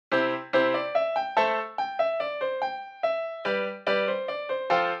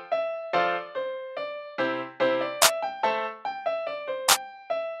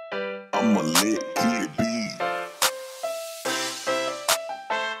I'ma let it be.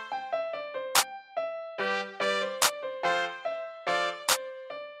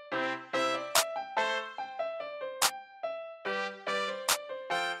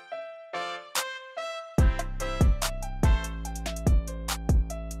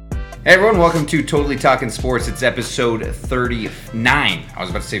 Hey everyone, welcome to Totally Talking Sports. It's episode 39. I was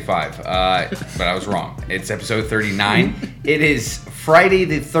about to say 5, but I was wrong. It's episode 39. It is Friday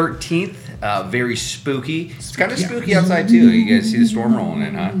the 13th. Very spooky. It's kind of spooky outside too. You guys see the storm rolling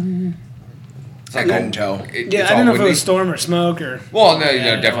in, huh? It's like I couldn't tell. I didn't know if it was storm or smoke or... Well, no,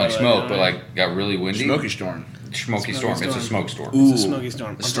 definitely smoke, but like got really windy. Smoky storm. Smoky storm. It's a smoke storm. Ooh, It's a smoky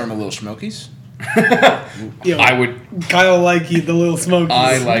storm. A storm of little smokies? Yo, I would. Kyle like you, the little smokies.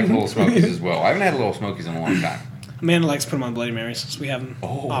 I like Little Smokies as well. I haven't had Little Smokies in a long time. Amanda likes to put them on Bloody Marys, so we have them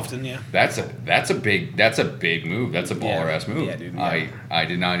often, yeah. That's a big move. That's a baller ass move. Yeah, dude, yeah. I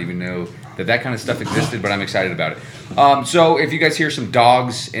did not even know that kind of stuff existed, but I'm excited about it. So if you guys hear some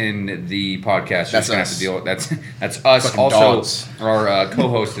dogs in the podcast, you're just gonna have to deal with that's us. Fucking Also, dogs. our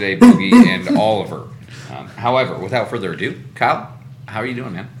co-host today, Boogie and Oliver. However, without further ado, Kyle, how are you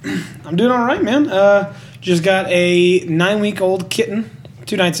doing, man? I'm doing all right, man. Just got a 9-week-old kitten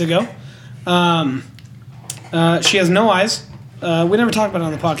 2 nights ago. She has no eyes. We never talked about it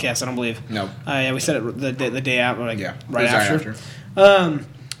on the podcast, I don't believe. No. Yeah, we said it the day out, like right it was after. But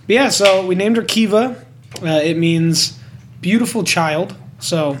yeah, so we named her Kiva. It means beautiful child.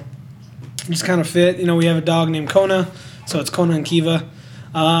 So just kind of fit. You know, we have a dog named Kona, so it's Kona and Kiva.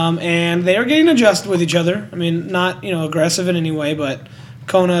 And they are getting adjusted with each other. I mean, not, aggressive in any way, but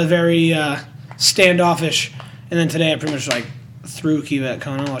Kona is very standoffish. And then today I pretty much threw Kiva at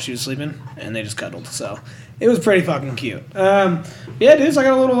Kona while she was sleeping, and they just cuddled. So it was pretty fucking cute. Yeah, dudes, I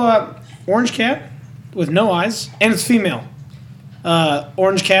got a little orange cat with no eyes, and it's female.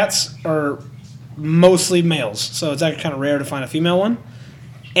 Orange cats are mostly males, so it's actually kind of rare to find a female one.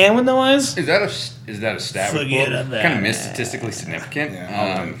 And with no eyes. Is that a stat? Forget about kind of it. statistically significant.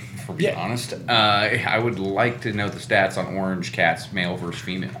 Yeah, for being honest, I would like to know the stats on orange cats, male versus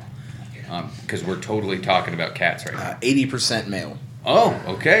female, because we're totally talking about cats right now. 80% male. Oh,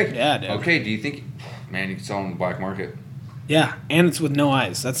 okay. Yeah, dude. Okay, do you think, man, you can sell them in the black market? Yeah, and it's with no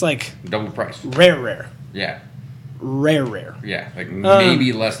eyes. That's like Double price. rare. Yeah, Rare. like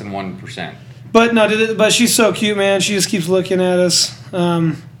maybe less than 1%. But no, but she's so cute, man. She just keeps looking at us,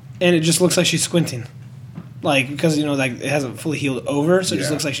 and it just looks like she's squinting, because it hasn't fully healed over, so it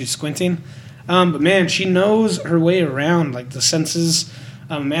just looks like she's squinting. But man, she knows her way around, the senses.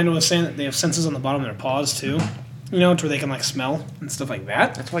 Amanda was saying that they have senses on the bottom of their paws too, to where they can smell and stuff like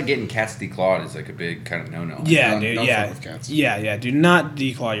that. That's why getting cats declawed is a big kind of no-no. Yeah, No- dude. no Yeah, fun with cats. yeah. Do not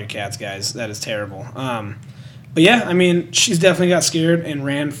declaw your cats, guys. That is terrible. But yeah, I mean, she's definitely got scared and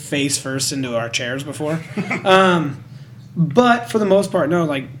ran face first into our chairs before. But for the most part, no.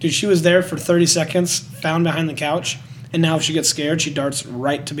 Dude, she was there for 30 seconds, found behind the couch, and now if she gets scared, she darts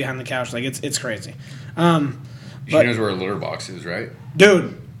right to behind the couch. It's crazy. She knows where a litter box is, right?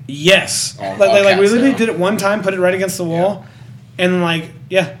 Dude, yes. All we cats literally know. did it one time, put it right against the wall, and then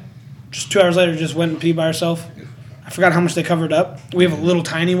just 2 hours later, just went and peed by herself. I forgot how much they covered up. We have a little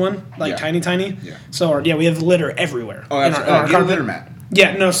tiny one, tiny. Yeah. So we have litter everywhere. Oh, in absolutely. our Get a carpet. litter mat.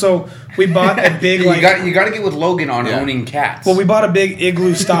 Yeah, no. So we bought a big You got to get with Logan on owning cats. Well, we bought a big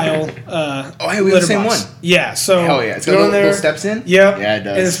igloo style. Hey, we have the litter same box. one. Yeah. So Hell yeah. It's go got in little steps in? Yep. Yeah, it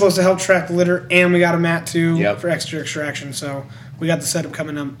does. And it's supposed to help track the litter, and we got a mat too Yep. for extra extraction. So we got the setup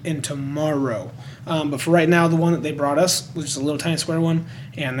coming in tomorrow. But for right now, the one that they brought us was just a little tiny square one,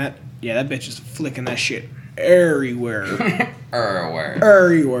 and that bitch is flicking that shit everywhere.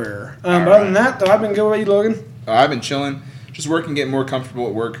 Everywhere. But other than that, though, I've been good. What about you, Logan? I've been chilling, just working, getting more comfortable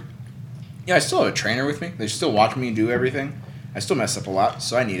at work. Yeah, I still have a trainer with me. They still watch me do everything. I still mess up a lot,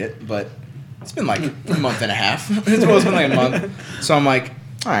 so I need it. But it's been a month and a half. It's been a month. So I'm all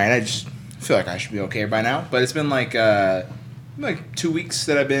right, I just feel like I should be okay by now. But it's been 2 weeks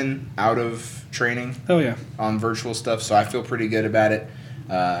that I've been out of training. Oh yeah. On virtual stuff, so I feel pretty good about it.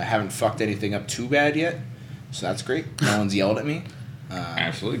 I haven't fucked anything up too bad yet, so that's great. No one's yelled at me.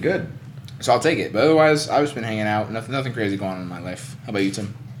 Absolutely good. So I'll take it. But otherwise, I've just been hanging out. Nothing crazy going on in my life. How about you,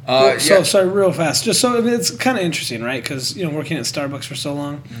 Tim? Sorry, real fast. Just so it's kind of interesting, right? Because working at Starbucks for so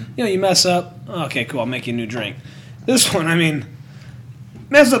long, you mess up. Okay, cool. I'll make you a new drink. This one,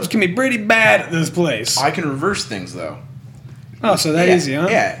 mess ups can be pretty bad at this place. I can reverse things though. Oh, so that easy, huh?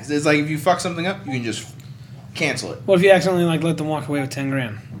 Yeah, it's if you fuck something up, you can just cancel it. What if you accidentally let them walk away with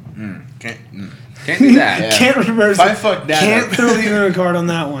 $10,000? Can't do that. Yeah. Can't reverse If I it. fuck that Can't up. throw the Uno card on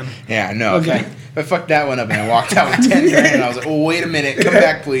that one. Yeah, no. Okay. I fucked that one up and I walked out with 10 grand, and I was like, oh, wait a minute, come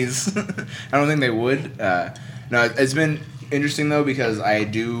back, please. I don't think they would. No, it's been interesting, though, because I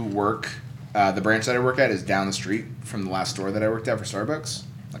do work, the branch that I work at is down the street from the last store that I worked at for Starbucks,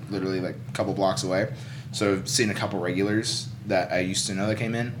 like literally like a couple blocks away. So I've seen a couple regulars that I used to know that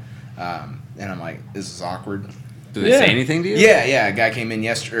came in, and I'm like, this is awkward. Did they say anything to you? Yeah, a guy came in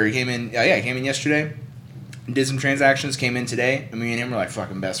yesterday, he came in yesterday, did some transactions, came in today, and me and him were like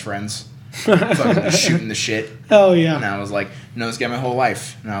fucking best friends. Fucking just shooting the shit. Oh, yeah. And I was like, this guy my whole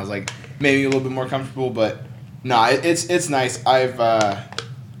life. And I was like, maybe a little bit more comfortable, but no, it's nice. I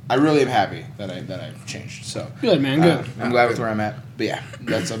really am happy that I've changed. So Good, man, good. I'm glad with where I'm at. But yeah,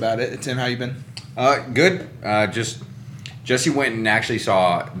 that's about it. Tim, how you been? Good. Just Jessie went and actually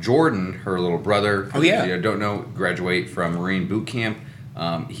saw Jordan, her little brother. Oh, yeah. You don't know, graduate from Marine boot camp.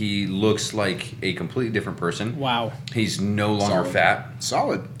 He looks like a completely different person. Wow. He's no longer fat.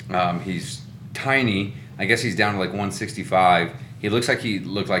 Solid. He's tiny. I guess he's down to like 165. He looks like he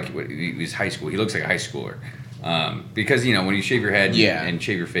was high school. He looks like a high schooler. Because, when you shave your head and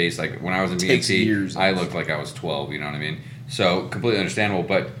shave your face, like when I was in BMT, I looked like I was 12, you know what I mean? So completely understandable,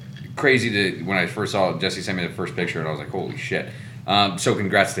 but crazy when I first saw Jessie sent me the first picture and I was like, holy shit. So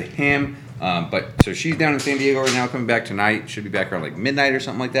congrats to him. So she's down in San Diego right now, coming back tonight. Should be back around like midnight or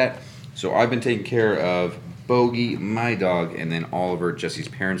something like that. So I've been taking care of Bogey, my dog, and then Oliver, Jessie's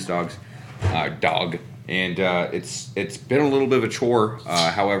parents' dog. And it's been a little bit of a chore.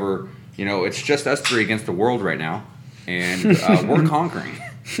 However, it's just us three against the world right now, and we're conquering.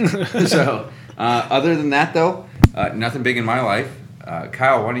 So other than that, though, nothing big in my life.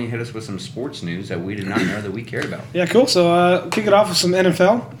 Kyle, why don't you hit us with some sports news that we did not know that we cared about? Yeah, cool. So kick it off with some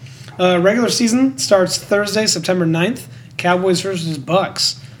NFL. Regular season starts Thursday, September 9th. Cowboys versus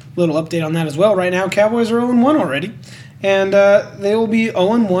Bucks. Little update on that as well. Right now, Cowboys are 0-1 already. And they will be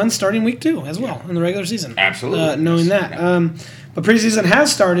 0-1 starting week 2 as well in the regular season. Absolutely. Knowing that. But preseason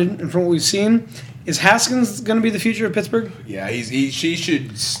has started, and from what we've seen, is Haskins going to be the future of Pittsburgh? Yeah, she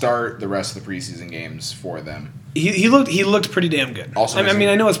should start the rest of the preseason games for them. He looked pretty damn good. Also, I mean,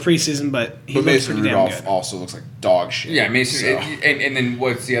 I know it's preseason, but he looked Mason pretty Rudolph damn good. also looks like dog shit. Yeah, Mason. And then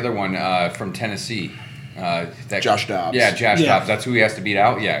what's the other one from Tennessee? Josh Dobbs. Yeah, Josh Dobbs. That's who he has to beat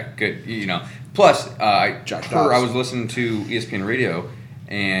out. Yeah, good. Plus, Josh Dobbs. I was listening to ESPN Radio,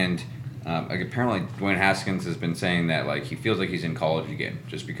 and apparently Dwayne Haskins has been saying that like he feels like he's in college again,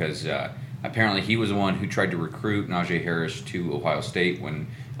 just because apparently he was the one who tried to recruit Najee Harris to Ohio State when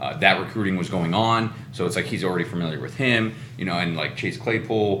that recruiting was going on. So it's like he's already familiar with him, and like Chase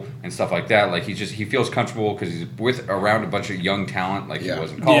Claypool and stuff like that. Like he feels comfortable because he's around a bunch of young talent, like he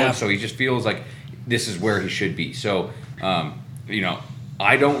was in college. Yeah. So he just feels like this is where he should be. So I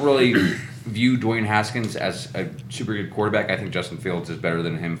don't really view Dwayne Haskins as a super good quarterback. I think Justin Fields is better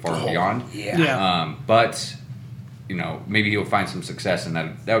than him far and beyond. Yeah. But maybe he'll find some success, and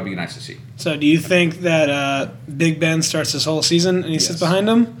that would be nice to see. So do you think that Big Ben starts this whole season and he sits behind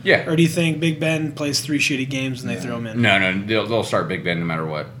him? Yeah. Or do you think Big Ben plays 3 shitty games and they throw him in? No, they'll start Big Ben no matter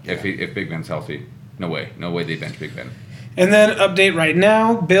what. If Big Ben's healthy, no way they bench Big Ben. And then update right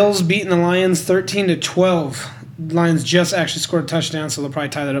now: Bills beating the Lions 13-12. Lions just actually scored a touchdown, so they'll probably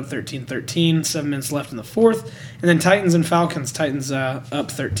tie that up 13-13. 7 minutes left in the fourth. And then Titans and Falcons. Titans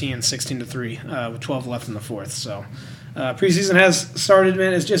up 13, 16-3 with 12 left in the fourth. So preseason has started,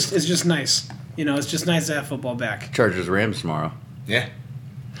 man. It's just nice. It's just nice to have football back. Chargers Rams tomorrow. Yeah.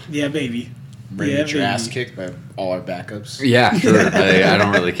 Yeah, baby. Ready to get your ass kicked by all our backups. Yeah, sure. I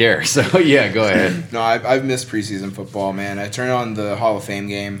don't really care. So, yeah, go ahead. No, I've missed preseason football, man. I turned on the Hall of Fame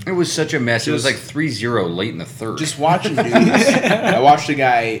game. It was such a mess. It was like 3-0 late in the third. Just watching dudes. I watched a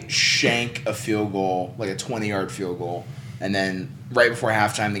guy shank a field goal, like a 20-yard field goal, and then right before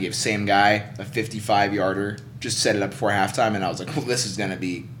halftime, they gave same guy a 55-yarder. Just set it up before halftime, and I was like, well, this is going to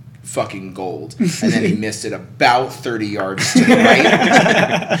be fucking gold. And then he missed it about 30 yards to the right.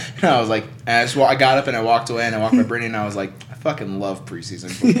 And I was like, I got up and I walked away and I walked by Brittany and I was like, I fucking love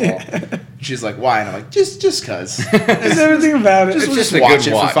preseason football. She's like, why? And I'm like, just cuz. Just everything about it. Just watch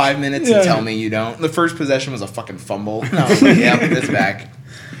it for 5 minutes and tell me you don't. The first possession was a fucking fumble. And I was like, yeah, it's back.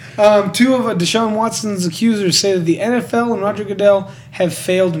 2 of Deshaun Watson's accusers say that the NFL and Roger Goodell have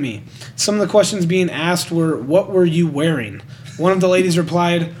failed me. Some of the questions being asked were, what were you wearing? One of the ladies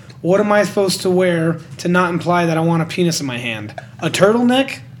replied, what am I supposed to wear to not imply that I want a penis in my hand? A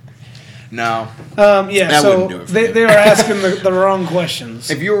turtleneck? No. Yeah, that so wouldn't do it for they are asking the wrong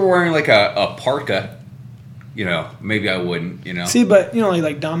questions. If you were wearing like a parka, maybe I wouldn't, See, but,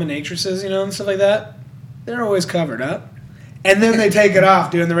 like dominatrixes, and stuff like that, they're always covered up. And then they take it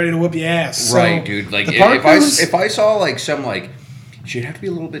off, dude, and they're ready to whoop your ass. Right, so dude. Like the if I saw like some like she'd have to be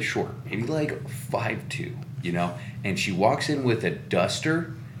a little bit shorter, maybe like 5'2", you know? And she walks in with a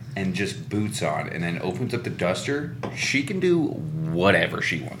duster and just boots on and then opens up the duster. She can do whatever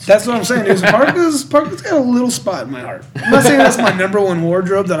she wants. That's what I'm saying, dude. Parker's got a little spot in my heart. I'm not saying that's my number one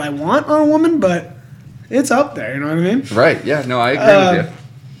wardrobe that I want on a woman, but it's up there, you know what I mean? Right, yeah, no, I agree with you.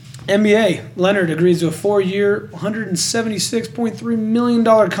 NBA, Leonard agrees to a 4-year, $176.3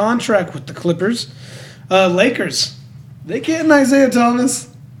 million contract with the Clippers. Lakers, they getting Isaiah Thomas.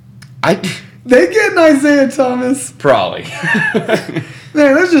 They getting Isaiah Thomas. Probably.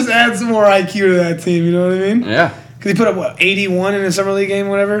 Man, let's just add some more IQ to that team, you know what I mean? Yeah. Because he put up, 81 in a summer league game,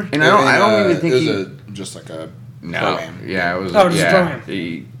 whatever? And I don't even think it was just like a pro-am. Yeah, it was. Oh, just pro-am.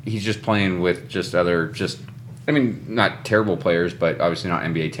 He's just playing with just other, not terrible players, but obviously not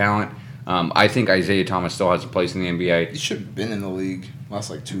NBA talent. I think Isaiah Thomas still has a place in the NBA. He should have been in the league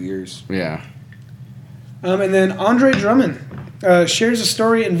last 2 years. Yeah. And then Andre Drummond shares a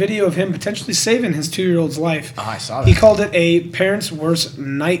story and video of him potentially saving his 2-year-old's life. Oh, I saw that. He called it a parent's worst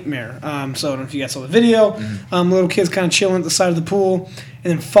nightmare. So I don't know if you guys saw the video. Little kid's kind of chilling at the side of the pool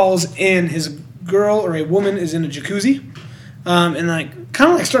and then falls in. His girl or a woman is in a jacuzzi. And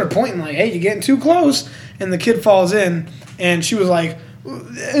kind of started pointing like, hey, you're getting too close. And the kid falls in and she was like,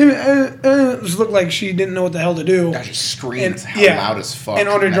 just looked like she didn't know what the hell to do. God, she screamed And- loud as fuck. And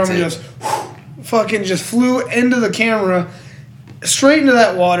Andre Drummond just flew into the camera, straight into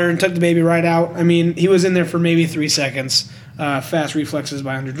that water, and took the baby right out. I mean, he was in there for maybe 3 seconds. Fast reflexes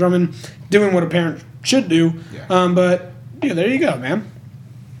by Andre Drummond, doing what a parent should do. Yeah. But yeah, there you go, man.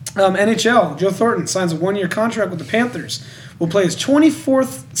 NHL, Joe Thornton signs a 1-year contract with the Panthers. Will play his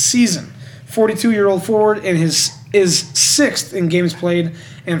 24th season. 42-year-old forward and is 6th in games played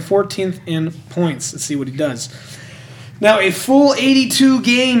and 14th in points. Let's see what he does. Now, a full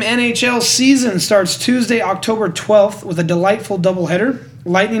 82-game NHL season starts Tuesday, October 12th with a delightful doubleheader.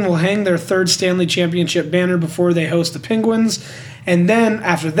 Lightning will hang their 3rd Stanley Championship banner before they host the Penguins. And then,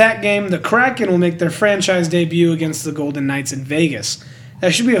 after that game, the Kraken will make their franchise debut against the Golden Knights in Vegas.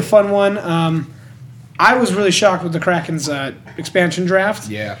 That should be a fun one. I was really shocked with the Kraken's expansion draft.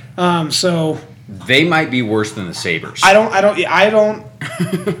 Yeah. So They might be worse than the Sabres. I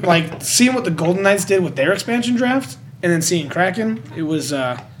don't like seeing what the Golden Knights did with their expansion draft, and then seeing Kraken. It was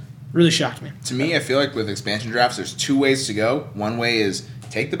really shocked me. To me, I feel like with expansion drafts, there's 2 ways to go. One way is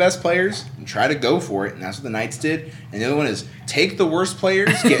take the best players and try to go for it, and that's what the Knights did. And the other one is take the worst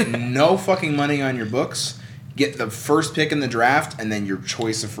players, get no fucking money on your books, get the first pick in the draft, and then your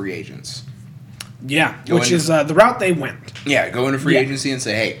choice of free agents. Yeah, which is the route they went. Yeah, go into free agency and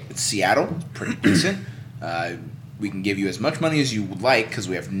say, hey, it's Seattle, pretty decent. We can give you as much money as you would like because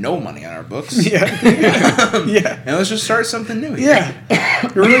we have no money on our books. Yeah. Yeah. And let's just start something new here.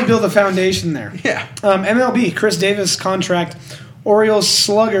 Yeah. Really build a foundation there. Yeah. MLB, Chris Davis contract. Orioles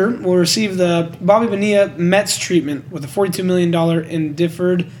slugger will receive the Bobby Bonilla Mets treatment with a $42 million in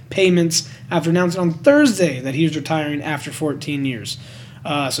deferred payments after announcing on Thursday that he was retiring after 14 years.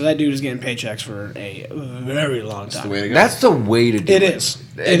 So that dude is getting paychecks for a very long time. That's the way to go. That's the way to do it.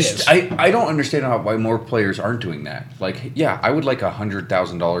 It is. I don't understand why more players aren't doing that. Like, yeah, I would like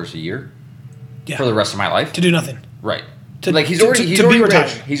 $100,000 a year for the rest of my life. To do nothing. Right. To- Like he's to- already to- he's to be already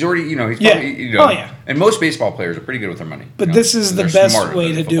retired. rich. He's already Yeah. probably, Oh, yeah. And most baseball players are pretty good with their money. But this is the They're best smarter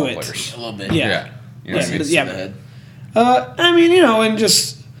way than to do football it. players. A little bit. Yeah. Yeah. You know what I mean? but yeah. The head. I mean, and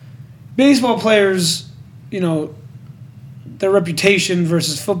just baseball players, their reputation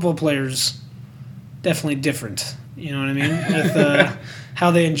versus football players, definitely different. You know what I mean? With how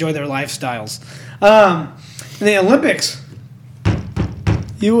they enjoy their lifestyles. In the Olympics,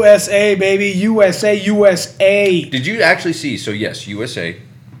 USA, baby. USA. Did you actually see? So yes, USA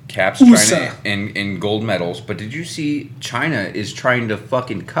caps USA. China in gold medals, but did you see China is trying to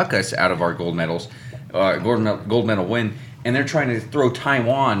fucking cuck us out of our gold medals, gold medal win, and they're trying to throw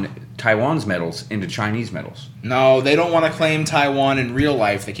Taiwan's medals into Chinese medals. No, they don't want to claim Taiwan in real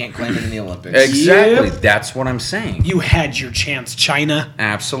life. They can't claim it in the Olympics. Exactly, Yep. that's what I'm saying. You had your chance, China.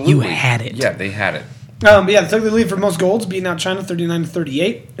 Absolutely, You had it. Yeah, they had it. But yeah, they took the lead for most golds, beating out China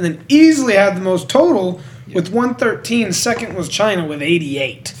 39-38, and then easily had the most total with 113. Second was China with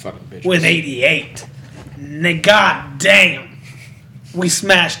 88. Fucking bitches. With 88. God damn. We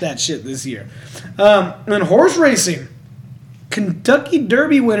smashed that shit this year. And then horse racing. Kentucky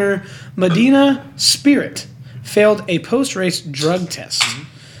Derby winner Medina Spirit failed a post-race drug test.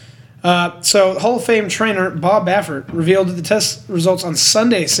 So Hall of Fame trainer Bob Baffert revealed that the test results on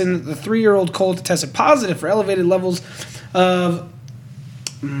Sunday, saying that the 3-year-old colt tested positive for elevated levels of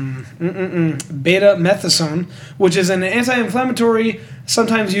beta-methasone, which is an anti-inflammatory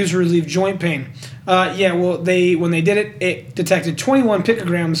sometimes used to relieve joint pain. When they did it, it detected 21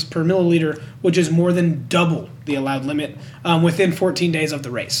 picograms per milliliter, which is more than double the allowed limit within 14 days of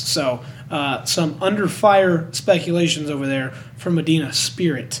the race. So some under fire speculations over there from Medina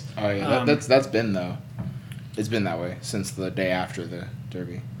Spirit. Oh yeah, that's been though. It's been that way since the day after the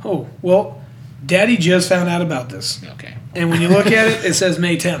Derby. Oh well, Daddy just found out about this. Okay. And when you look at it, it says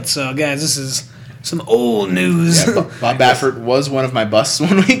May 10th. So guys, this is some old news. Yeah, Bob Baffert was one of my busts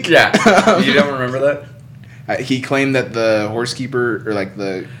one week. Yeah, you don't remember that? He claimed that the horsekeeper or like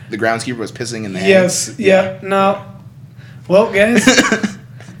the groundskeeper was pissing in the hay. Yes. Yeah. No. Well, guys.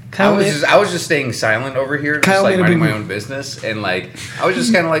 I was just staying silent over here, just Kyle like made a minding big my own business, and like I was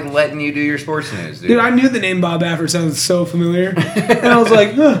just kind of like letting you do your sports news, dude. Dude, I knew the name Bob Baffert sounded so familiar, and I was like,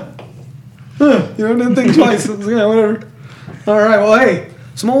 didn't think twice. I was like, yeah, whatever. All right, well, hey,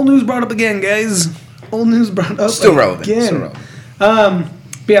 some old news brought up again, guys. Old news brought up Still relevant. again. Still relevant.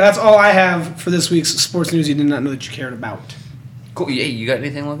 But yeah, that's all I have for this week's sports news you did not know that you cared about. Cool. Hey, you got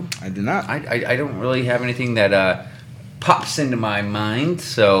anything, Logan? I do not. I don't really have anything that pops into my mind,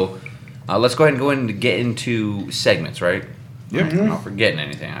 so let's go ahead and get into segments, right? Yep. I'm not forgetting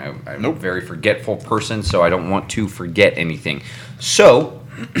anything. I'm Nope. a very forgetful person, so I don't want to forget anything. So,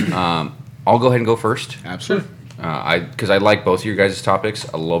 I'll go ahead and go first. Absolutely. Because I like both of your guys' topics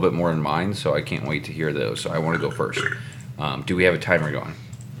a little bit more than mine, so I can't wait to hear those. So I want to go first. Do we have a timer going?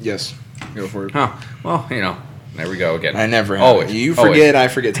 Yes. Go for it. Huh. Well, there we go again. I never have. Always. You forget, I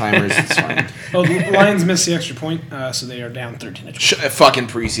forget timers. It's fine. Oh, the Lions missed the extra point, so they are down 13-12. Fucking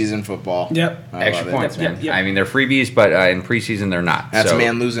preseason football. Yep. I Extra love it. points, man. Yep. I mean, they're freebies, but in preseason they're not. That's so. a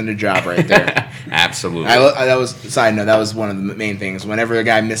man losing a job right there. Absolutely. That was side note. That was one of the main things. Whenever a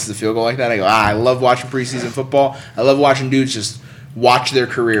guy misses a field goal like that, I go, I love watching preseason football. I love watching dudes just watch their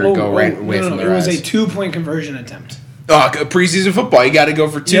career go right away from their eyes. It was a 2-point conversion attempt. Oh, preseason football. You got to go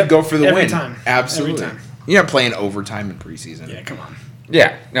for two. Yep. Go for the Every win. time. Absolutely. Every time. You're not playing overtime in preseason. Yeah, come on.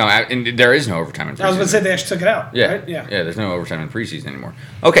 Yeah. No, and there is no overtime in preseason. I was going to say they actually took it out. Yeah. Right? Yeah. Yeah, there's no overtime in preseason anymore.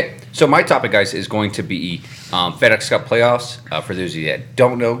 Okay, so my topic, guys, is going to be FedEx Cup playoffs. For those of you that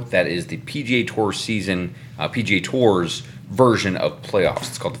don't know, that is the PGA Tour season, PGA Tour's version of playoffs.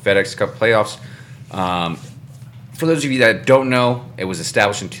 It's called the FedEx Cup playoffs. For those of you that don't know, it was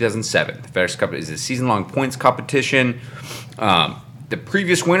established in 2007. The FedEx Cup is a season-long points competition. The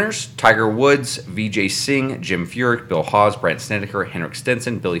previous winners, Tiger Woods, Vijay Singh, Jim Furyk, Bill Haas, Brandt Snedeker, Henrik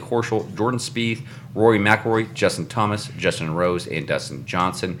Stenson, Billy Horschel, Jordan Spieth, Rory McIlroy, Justin Thomas, Justin Rose, and Dustin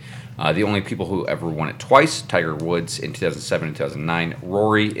Johnson. The only people who ever won it twice, Tiger Woods in 2007 and 2009,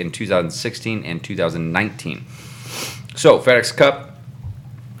 Rory in 2016 and 2019. So, FedEx Cup,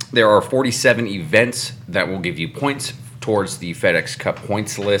 there are 47 events that will give you points towards the FedEx Cup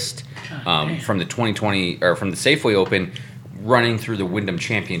points list from the 2020 or from the Safeway Open running through the Wyndham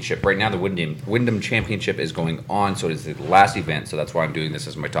Championship. Right now, the Wyndham Championship is going on, so it is the last event. So that's why I'm doing this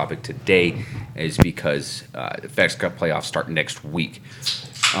as my topic today, is because the FedEx Cup playoffs start next week.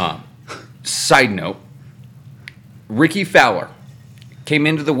 Side note, Ricky Fowler came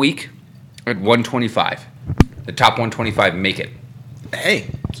into the week at 125. The top 125 make it.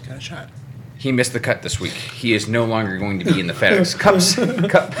 Hey, just got a shot. He missed the cut this week. He is no longer going to be in the FedEx Cup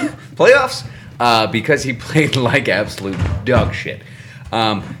playoffs because he played like absolute dog shit.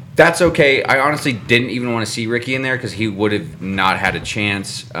 That's okay. I honestly didn't even want to see Ricky in there because he would have not had a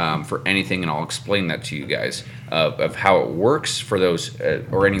chance for anything, and I'll explain that to you guys of how it works for those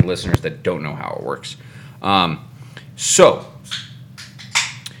or any listeners that don't know how it works. So,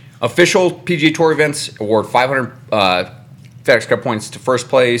 official PGA Tour events award 500 FedEx Cup points to first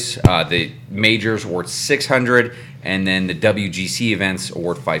place. The majors award 600, and then the WGC events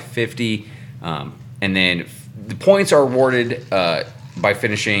award 550. And then the points are awarded by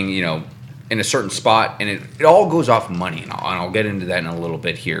finishing, in a certain spot, and it all goes off money, and I'll get into that in a little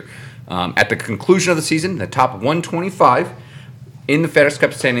bit here. At the conclusion of the season, the top 125 in the FedEx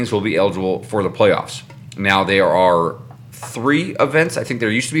Cup standings will be eligible for the playoffs. Now, there are 3 events. I think there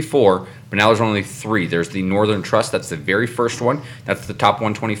used to be 4, but now there's only 3. There's the Northern Trust. That's the very first one. That's the top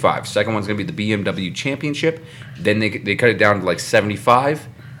 125. Second one's going to be the BMW Championship. Then they cut it down to like 75,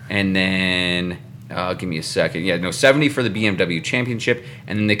 and then give me a second. 70 for the BMW Championship,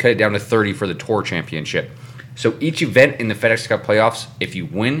 and then they cut it down to 30 for the Tour Championship. So each event in the FedEx Cup playoffs, if you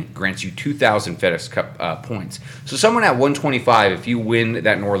win, grants you 2,000 FedEx Cup points. So someone at 125, if you win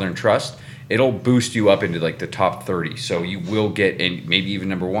that Northern Trust, it'll boost you up into like the top 30. So you will get, and maybe even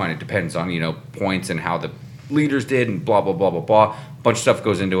number 1. It depends on, points and how the leaders did and blah, blah, blah, blah, blah. A bunch of stuff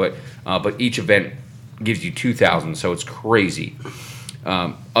goes into it. But each event gives you 2,000, so it's crazy.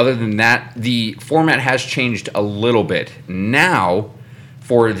 Other than that, the format has changed a little bit. Now,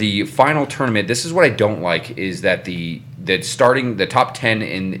 for the final tournament, this is what I don't like is that starting the top 10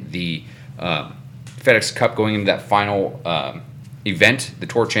 in the FedEx Cup going into that final event, the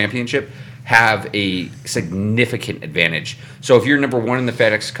Tour Championship, have a significant advantage. So if you're number 1 in the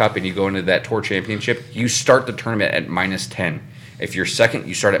FedEx Cup and you go into that Tour Championship, you start the tournament at -10. If you're second,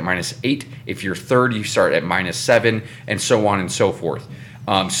 you start at -8. If you're third, you start at -7, and so on and so forth.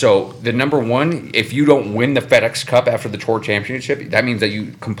 So the number 1, if you don't win the FedEx Cup after the Tour Championship, that means that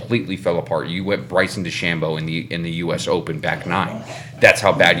you completely fell apart. You went Bryson DeChambeau in the U.S. Open back 9. That's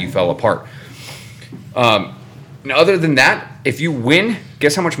how bad you fell apart. Other than that, if you win,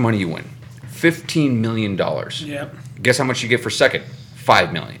 guess how much money you win? $15 million. Yep. Guess how much you get for second?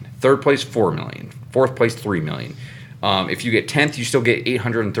 $5 million. Third place, $4 million. Fourth place, $3 million. If you get 10th, you still get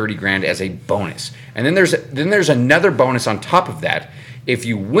 $830,000 as a bonus. And then there's another bonus on top of that. If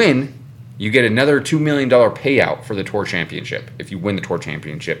you win, you get another $2 million payout for the Tour Championship. If you win the Tour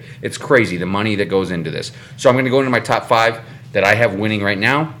Championship, it's crazy the money that goes into this. So I'm going to go into my top 5 that I have winning right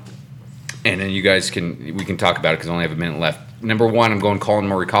now, and then we can talk about it because I only have a minute left. Number 1, I'm going Colin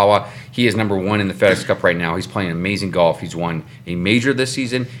Morikawa. He is number 1 in the FedEx Cup right now. He's playing amazing golf. He's won a major this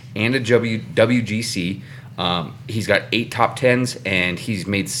season and a WGC. He's got 8 top 10s, and he's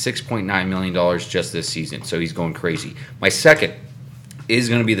made $6.9 million just this season. So he's going crazy. My second is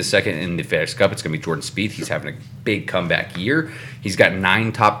going to be the second in the FedEx Cup. It's going to be Jordan Spieth. He's having a big comeback year. He's got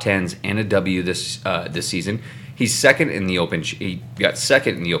 9 top 10s and a W this season. He's second in the Open. He got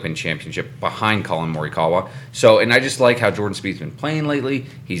second in the Open Championship behind Colin Morikawa. So, and I just like how Jordan Spieth's been playing lately.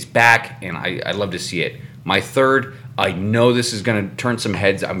 He's back, and I love to see it. My third, I know this is going to turn some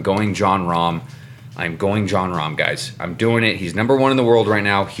heads. I'm going Jon Rahm. I'm going Jon Rahm, guys. I'm doing it. He's number 1 in the world right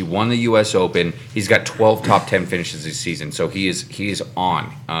now. He won the U.S. Open. He's got 12 top 10 finishes this season, so he is on.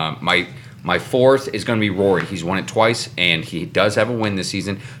 My fourth is going to be Rory. He's won it twice, and he does have a win this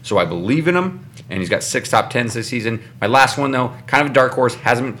season, so I believe in him, and he's got 6 top 10s this season. My last one, though, kind of a dark horse,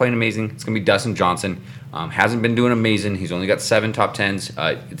 hasn't been playing amazing. It's going to be Dustin Johnson. Hasn't been doing amazing. He's only got 7 top 10s.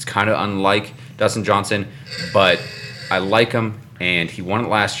 It's kind of unlike Dustin Johnson, but I like him, and he won it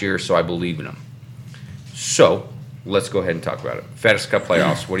last year, so I believe in him. So let's go ahead and talk about it. FedEx Cup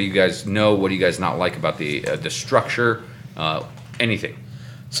playoffs. What do you guys know? What do you guys not like about the structure? Anything?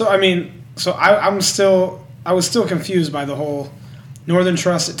 So I was still confused by the whole Northern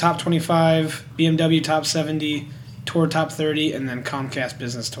Trust at top 25, BMW top 70, Tour top 30, and then Comcast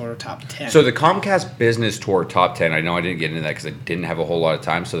Business Tour top 10. So the Comcast Business Tour top 10, I know I didn't get into that because I didn't have a whole lot of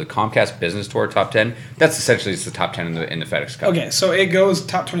time. So the Comcast Business Tour top 10, that's essentially just the top 10 in the FedEx Cup. Okay, so it goes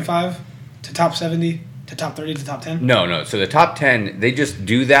top 25 to top 70 to top 30 to top 10? No. So the top 10, they just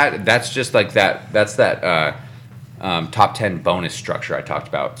do that. That's just like that. That's that top 10 bonus structure I talked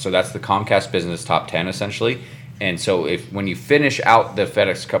about. So that's the Comcast Business top 10 essentially. And so when you finish out the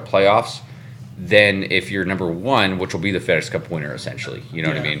FedEx Cup playoffs, then if you're number 1, which will be the FedEx Cup winner essentially, you know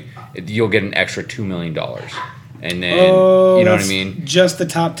what I mean? You'll get an extra $2 million. And then, you know what I mean? Just the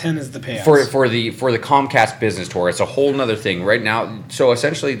top 10 is the payout. For the Comcast Business Tour, it's a whole nother thing right now. So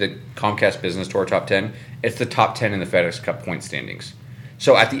essentially, the Comcast Business Tour top 10, it's the top 10 in the FedEx Cup point standings.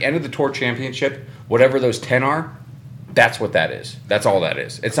 So at the end of the Tour Championship, whatever those 10 are, that's what that is. That's all that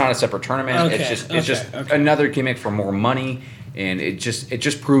is. It's not a separate tournament. Okay, It's just another gimmick for more money, and it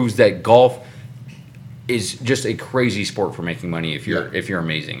just proves that golf is just a crazy sport for making money if you're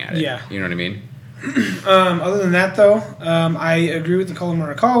amazing at it. Yeah. You know what I mean? Other than that, though, I agree with the Colin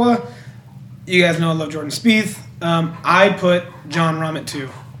Morikawa. You guys know I love Jordan Spieth. I put Jon Rahm at 2.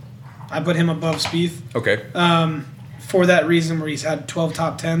 I put him above Spieth. Okay. For that reason, where he's had 12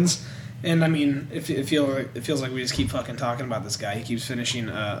 top 10s, and I mean, it feels like we just keep fucking talking about this guy. He keeps finishing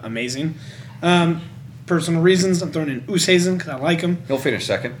amazing. Personal reasons, I'm throwing in Oosthuizen because I like him. He'll finish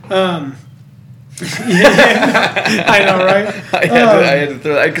second. I know, right? I had to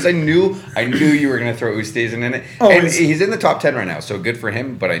throw that because I knew you were going to throw Oosthuizen in it. And he's in the top 10 right now, so good for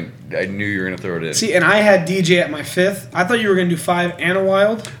him, but I knew you were going to throw it in. See, and I had DJ at my 5th. I thought you were going to do 5 and a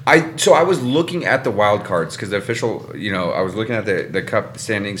wild. So I was looking at the wild cards because the official, I was looking at the Cup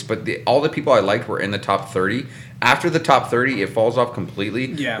standings, but all the people I liked were in the top 30. After the top 30, it falls off completely.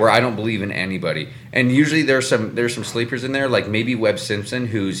 Yeah. Where I don't believe in anybody. And usually there's some sleepers in there, like maybe Webb Simpson,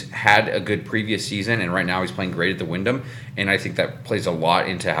 who's had a good previous season, and right now he's playing great at the Wyndham. And I think that plays a lot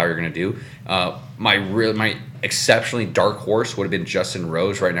into how you're going to do. My exceptionally dark horse would have been Justin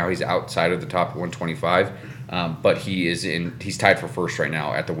Rose. Right now he's outside of the top 125. But he's tied for first right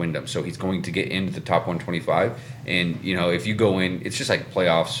now at the Wyndham, so he's going to get into the top 125. And if you go in, it's just like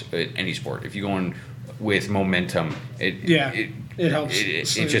playoffs at any sport. If you go in with momentum, it It helps.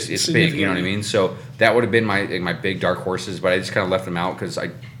 It's big. You know what I mean? So that would have been my big dark horses, but I just kind of left them out because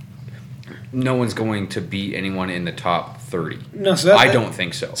no one's going to beat anyone in the top 30. No, so I don't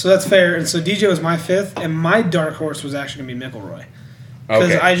think so. So that's fair. And so DJ was my 5th, and my dark horse was actually going to be McElroy.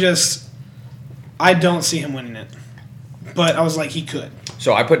 Because I don't see him winning it. But I was like, he could.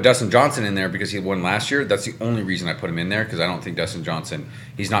 So I put Dustin Johnson in there because he won last year. That's the only reason I put him in there, because I don't think Dustin Johnson,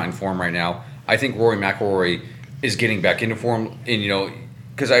 he's not in form right now. I think Rory McIlroy is getting back into form, and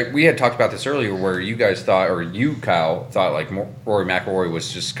because we had talked about this earlier, where you guys thought, or you, Kyle, thought like Rory McIlroy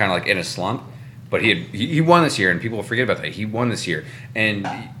was just kind of like in a slump, but he won this year, and people forget about that. He won this year, and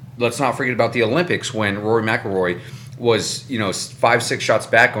let's not forget about the Olympics when Rory McIlroy was 5-6 shots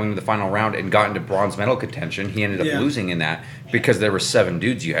back going to the final round and got into bronze medal contention. He ended up losing in that because there were 7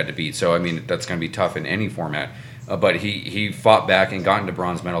 dudes you had to beat. So I mean, that's going to be tough in any format. But he fought back and got into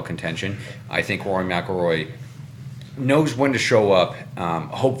bronze medal contention. I think Rory McIlroy knows when to show up.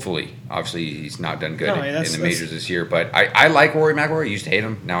 Hopefully, obviously he's not done good in the majors this year. But I like Rory McIlroy. I used to hate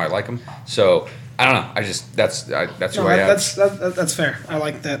him. Now I like him. So I don't know. That's who I am. That's fair. I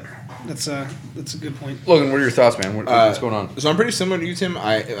like that. That's a good point. Logan, what are your thoughts, man? What's going on? So I'm pretty similar to you, Tim.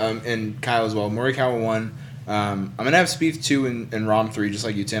 And Kyle as well. Morikawa 1. I'm gonna have Spieth 2 and Rahm 3, just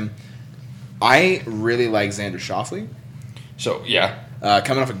like you, Tim. I really like Xander Schauffele. So yeah,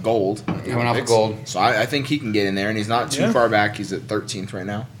 coming off of gold. So I think he can get in there, and he's not too far back. He's at 13th right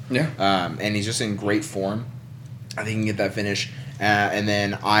now. Yeah. And he's just in great form. I think he can get that finish. And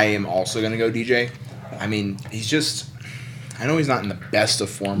then I am also gonna go DJ. I mean, he's just. I know he's not in the best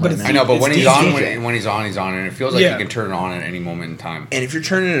of form right now. I know, but when he's on, and it feels like he can turn it on at any moment in time. And if you're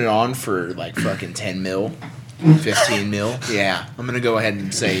turning it on for like fucking 10 mil, 15 mil, yeah, I'm gonna go ahead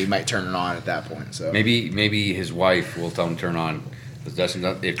and say he might turn it on at that point. So maybe his wife will tell him to turn on.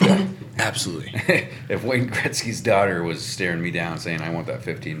 Absolutely. If Wayne Gretzky's daughter was staring me down saying, I want that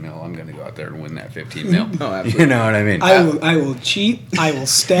 15 mil, I'm going to go out there and win that 15 mil. No, absolutely. You know what I mean? I will cheat. I will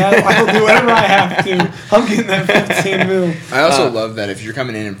stab. I will do whatever I have to. I'm getting that 15 mil. I also love that if you're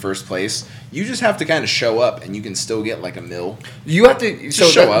coming in first place, you just have to kind of show up and you can still get like a mil. You have to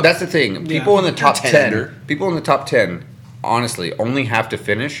just show up. That's the thing. People in the top 10, people in the top 10, honestly, only have to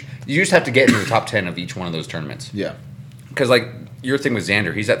finish. You just have to get into the top 10 of each one of those tournaments. Yeah. Because like your thing with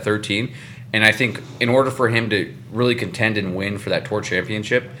Xander, he's at 13, and I think in order for him to really contend and win for that Tour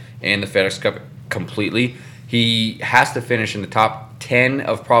Championship and the FedEx Cup completely, he has to finish in the top 10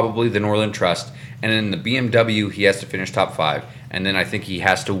 of probably the Northern Trust, and in the BMW he has to finish top 5, and then I think he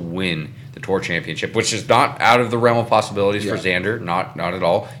has to win the Tour Championship, which is not out of the realm of possibilities for Xander, not at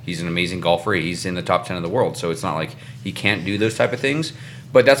all. He's an amazing golfer. He's in the top 10 of the world, so it's not like he can't do those type of things.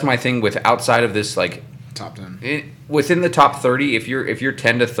 But that's my thing with outside of this, like. Top 10. Within the top 30, if you're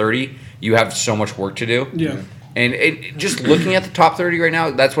 10 to 30, you have so much work to do. Yeah. And just looking at the top 30 right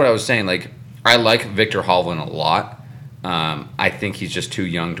now, that's what I was saying. Like, I like Victor Hovland a lot. I think he's just too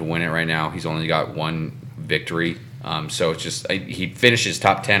young to win it right now. He's only got 1 victory. So it's just he finishes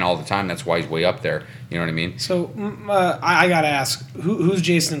top 10 all the time. That's why he's way up there. You know what I mean? So I got to ask, who's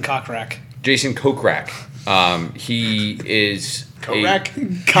Jason Kokrak? Jason Kokrak. He is... Kokrak?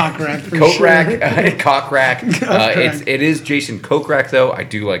 Kokrak. Kokrak. It is Jason Kokrak, though. I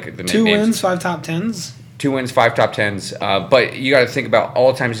do like the 2 names. wins, 5 top 10s. 2 wins, 5 top 10s. But you got to think about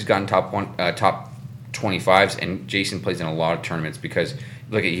all the times he's gotten top 25s, and Jason plays in a lot of tournaments because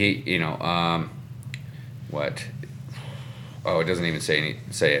look at what? Oh, it doesn't even say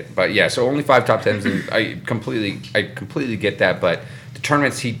it. But yeah, so only 5 top 10s, and I completely get that. But the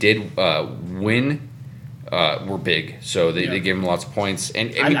tournaments he did win. Were big, so they gave him lots of points,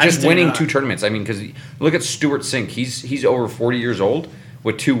 and just winning 2 tournaments. I mean, because look at Stuart Sink, he's over 40 years old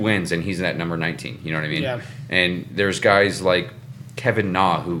with 2 wins, and he's at number 19. You know what I mean? Yeah. And there's guys like Kevin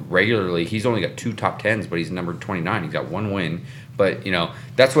Na who regularly he's only got 2 top 10s, but he's number 29. He's got 1 win, but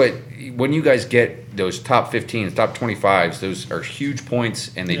that's what when you guys get those top 15s, top 25s, those are huge points,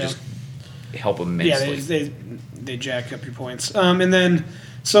 and they just help immensely. Yeah, they jack up your points, and then.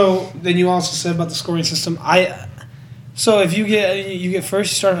 So then you also said about the scoring system. So if you get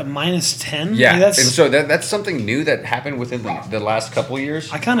first, you start at -10. Yeah, and so that's something new that happened within the last couple of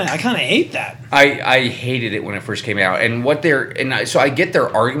years. I kind of hate that. I hated it when it first came out, and so I get their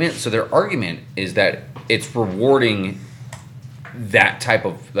argument. So their argument is that it's rewarding that type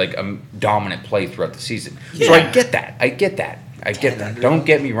of like a dominant play throughout the season. Yeah. So I get that. Don't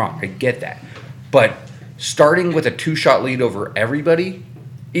get me wrong. I get that, but starting with a 2-shot lead over everybody.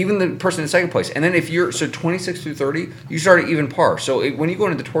 Even the person in second place. And then if you're, 26 through 30, you start at even par. So when you go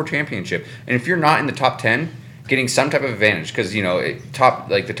into the Tour Championship, and if you're not in the top 10, getting some type of advantage because you know the top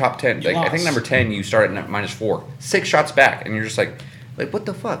 10. Like I think lost. number 10, you start at -4, 6 shots back, and you're just like what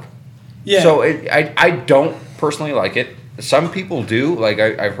the fuck? Yeah. So I don't personally like it. Some people do. Like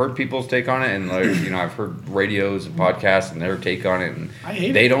I've heard people's take on it, and like, you know I've heard radios and podcasts and their take on it, and I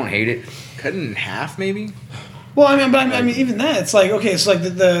hate they it. don't hate it. Cut it in half, maybe. Well, I mean, even that, it's like, okay, so like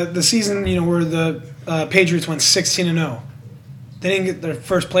the season, you know, where the Patriots went 16-0. They didn't get their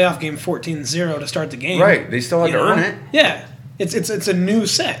first playoff game 14-0 to start the game. Right. They still had You to know? earn it. Yeah. It's a new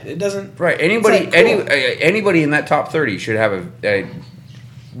set. It doesn't. Right. Anybody it's like, cool. anybody in that top 30 should have a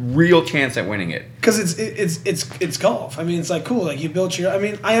real chance at winning it. Because it's golf. I mean, it's like cool. Like you built your. I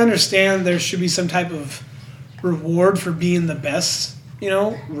mean, I understand there should be some type of reward for being the best. You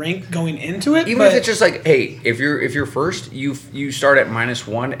know, rank going into it. Even if it's just like, hey, if you're first, you start at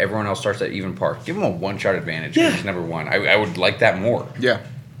 -1. Everyone else starts at even par. Give them a 1-shot advantage. Yeah. Against number 1. I would like that more. Yeah.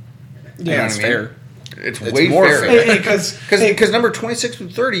 You know That's what I mean? fair. It's It's way more fair. fair. Because number 26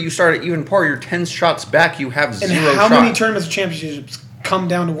 and 30, you start at even par. You're 10 shots back. You have and 0 how shots. many tournaments of championships come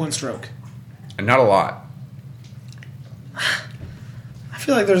down to one stroke? And not a lot. I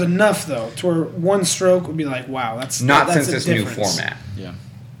feel like there's enough though to where one stroke would be like, wow, that's Not that's since a this new difference. format. Yeah.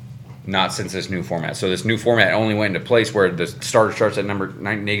 Not since this new format. So this new format only went into place where the starter starts at number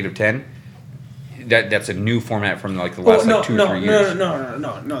 -10. That's a new format from like the last 2 or 3 years. No.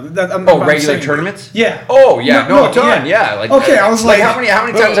 That, I'm Oh, I'm regular saying- tournaments? Yeah. Oh yeah, no, a ton. yeah. Yeah. Like Okay, I was like, how many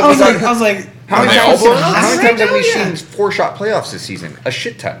times have I we was like, done? I was like, How many Are they times, all blown how many up? times have we Yeah. seen 4-shot playoffs this season? A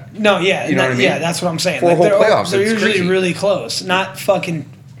shit ton. no, yeah, You know what I mean? Yeah, that's what I'm saying. For a whole they're, playoffs, they're it's usually crazy. really close, not fucking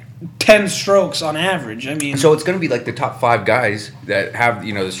 10 strokes on average. I mean, So it's going to be like the top 5 guys that have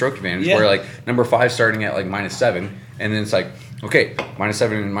the stroke advantage. Yeah. Where like number 5 starting at like -7, and then it's like, okay,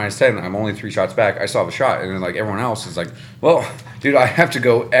 -7 and -10. I'm only 3 shots back. I still have a shot, and then like everyone else is like, well, dude, I have to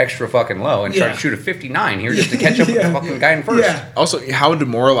go extra fucking low and try Yeah. to shoot a 59 here just to catch up with Yeah. the fucking guy in first. Yeah. Also, how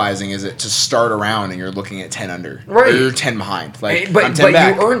demoralizing is it to start a round and you're looking at 10 under? Right. Or you're 10 behind. Like, But I'm 10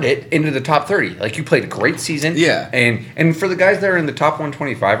 back. you earned it into the top 30. Like you played a great season. Yeah. And for the guys that are in the top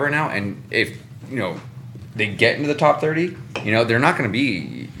 125 right now, and if they get into the top 30, they're not going to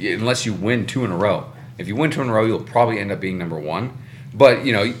be unless you win 2 in a row. If you win 2 in a row, you'll probably end up being number 1. But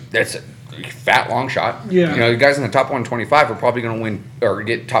that's a fat long shot. Yeah. The guys in the top 125 are probably going to win or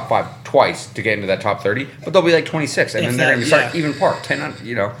get top 5 twice to get into that top 30. But they'll be like 26, and If then they're that- going to start yeah. even par 10.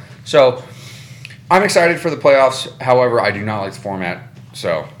 So I'm excited for the playoffs. However, I do not like the format.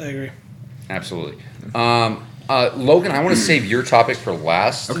 So I agree. absolutely. Logan, I want to save your topic for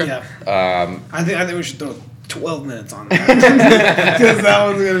last. Okay. Yeah. I think we should throw 12 minutes on that because that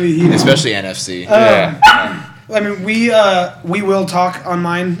one's gonna be huge. Especially NFC. Yeah. I mean, we will talk on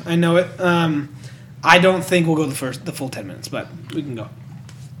mine. I know it. I don't think we'll go the full 10 minutes, but we can go.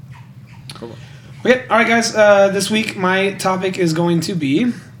 Cool. Okay, all right, guys. This week my topic is going to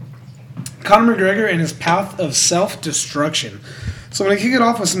be Conor McGregor and his path of self-destruction. So I'm going to kick it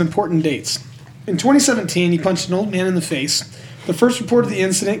off with some important dates. In 2017, he punched an old man in the face. The first report of the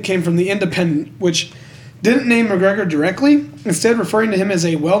incident came from The Independent, which didn't name McGregor directly, instead referring to him as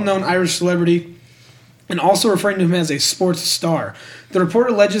a well-known Irish celebrity and also referring to him as a sports star. The report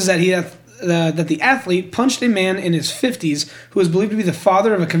alleges that that the athlete punched a man in his 50s who is believed to be the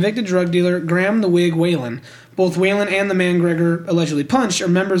father of a convicted drug dealer, Graham the Wig Whalen. Both Whalen and the man Gregor allegedly punched are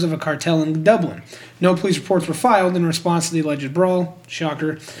members of a cartel in Dublin. No police reports were filed in response to the alleged brawl.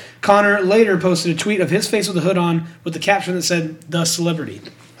 Shocker. Conor later posted a tweet of his face with a hood on with the caption that said, "The Celebrity."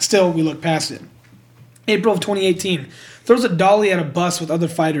 Still, we look past it. April of 2018, throws a dolly at a bus with other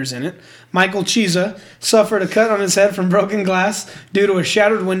fighters in it. Michael Chiesa suffered a cut on his head from broken glass due to a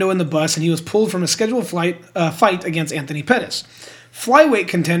shattered window in the bus, and he was pulled from a scheduled fight against Anthony Pettis. Flyweight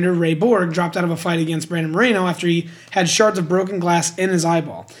contender Ray Borg dropped out of a fight against Brandon Moreno after he had shards of broken glass in his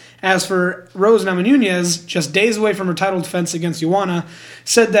eyeball. As for Rose Namajunas, just days away from her title defense against Joanna,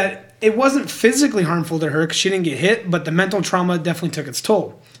 said that it wasn't physically harmful to her because she didn't get hit, but the mental trauma definitely took its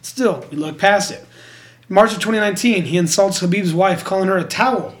toll. Still, we look past it. March of 2019, he insults Khabib's wife, calling her a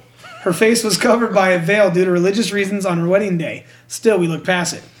towel. Her face was covered by a veil due to religious reasons on her wedding day. Still, we look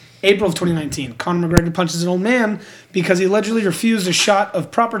past it. April of 2019, Conor McGregor punches an old man because he allegedly refused a shot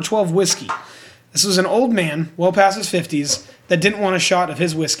of Proper 12 whiskey. This was an old man, well past his 50s, that didn't want a shot of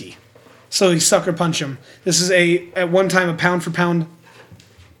his whiskey. So he sucker punched him. This is at one time, a pound for pound,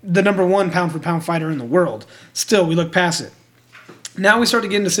 the number 1 pound for pound fighter in the world. Still, we look past it. Now we start to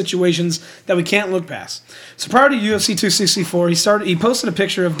get into situations that we can't look past. So prior to UFC 264, he posted a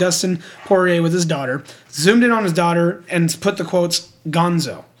picture of Dustin Poirier with his daughter, zoomed in on his daughter, and put the quotes,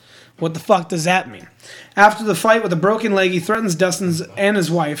 "Gonzo." What the fuck does that mean? After the fight with a broken leg, he threatens Dustin's and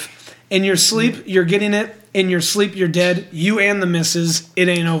his wife, In your sleep, you're getting it. In your sleep, you're dead. You and the missus, it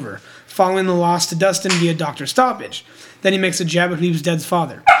ain't over. Following the loss to Dustin via doctor stoppage. Then he makes a jab at Habib's dead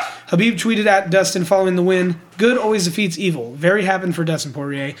father. Habib tweeted at Dustin following the win, "Good always defeats evil. Very happy for Dustin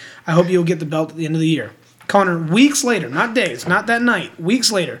Poirier. I hope you'll get the belt at the end of the year." Conor, weeks later, not days, not that night,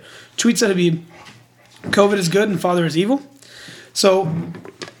 weeks later, tweets at Habib, "COVID is good and father is evil." So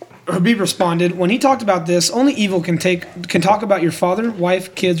Habib responded, "When he talked about this, only evil can talk about your father,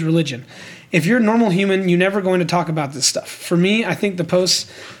 wife, kids, religion. If you're a normal human, you're never going to talk about this stuff. For me, I think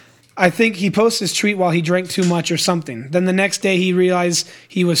he posts his tweet while he drank too much or something. Then the next day he realized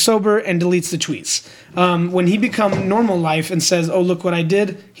he was sober and deletes the tweets. When he becomes normal life and says, 'Oh, look what I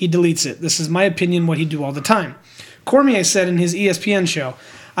did,' he deletes it. This is my opinion, what he do all the time." Cormier said in his ESPN show,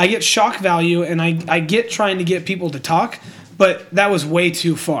 "I get shock value and I get trying to get people to talk, but that was way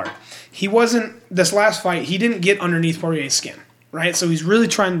too far. He wasn't, this last fight, he didn't get underneath Poirier's skin, right? So he's really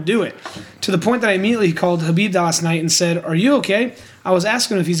trying to do it. To the point that I immediately called Habib last night and said, 'Are you okay?' I was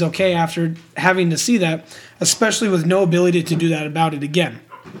asking him if he's okay after having to see that, especially with no ability to do that about it again.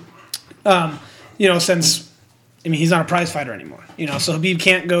 Since he's not a prize fighter anymore. So Habib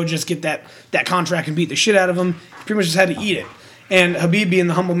can't go just get that contract and beat the shit out of him. He pretty much just had to eat it. And Habib, being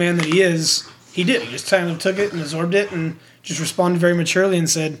the humble man that he is, he did. He just kind of took it and absorbed it and just responded very maturely and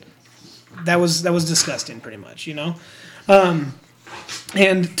said, that was disgusting, pretty much,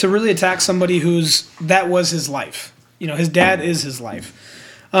 And to really attack somebody that was his life. His dad is his life.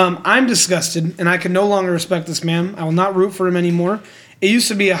 I'm disgusted, and I can no longer respect this man. I will not root for him anymore. It used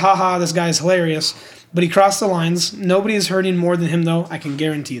to be a ha-ha, this guy's hilarious, but he crossed the lines. Nobody is hurting more than him, though. I can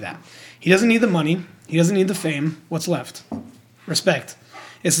guarantee that. He doesn't need the money. He doesn't need the fame. What's left? Respect.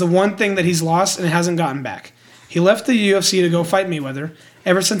 It's the one thing that he's lost and hasn't gotten back. He left the UFC to go fight Mayweather.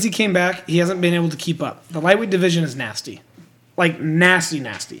 Ever since he came back, he hasn't been able to keep up. The lightweight division is nasty. Like, nasty,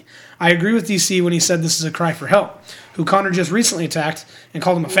 nasty. I agree with DC when he said this is a cry for help, who Conor just recently attacked and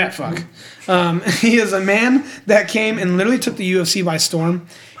called him a fat fuck. He is a man that came and literally took the UFC by storm.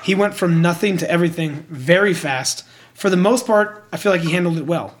 He went from nothing to everything very fast. For the most part, I feel like he handled it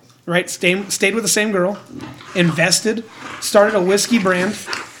well, right? Stayed with the same girl, invested, started a whiskey brand,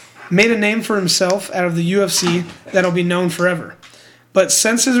 made a name for himself out of the UFC that'll be known forever. But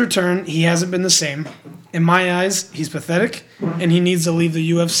since his return, he hasn't been the same. In my eyes, he's pathetic, and he needs to leave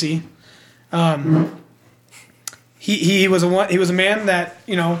the UFC. He was a man that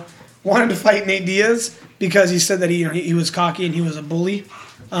wanted to fight Nate Diaz because he said that he was cocky and he was a bully.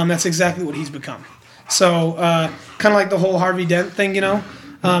 That's exactly what he's become. So kind of like the whole Harvey Dent thing, you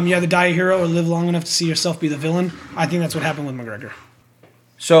either die a hero or live long enough to see yourself be the villain. I think that's what happened with McGregor.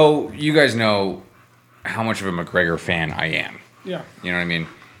 So you guys know how much of a McGregor fan I am. Yeah. You know what I mean?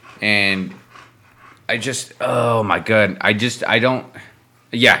 And I just, oh my God, I don't.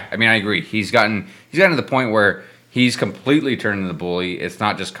 Yeah, I mean, I agree. He's gotten to the point where he's completely turned into the bully. It's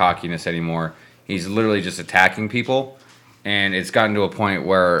not just cockiness anymore. He's literally just attacking people, and it's gotten to a point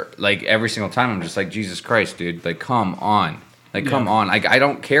where, like, every single time I'm just like, Jesus Christ, dude, like, come on, come on. I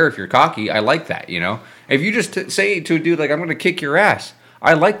don't care if you're cocky. I like that, If you just say to a dude like, I'm gonna kick your ass,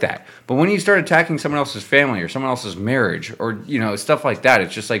 I like that. But when you start attacking someone else's family or someone else's marriage or stuff like that,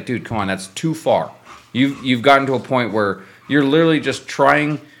 it's just like, dude, come on, that's too far. You've gotten to a point where you're literally just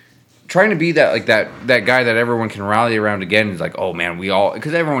trying to be that guy that everyone can rally around again. It's like, oh man,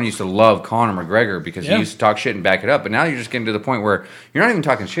 because everyone used to love Conor McGregor because he used to talk shit and back it up. But now you're just getting to the point where you're not even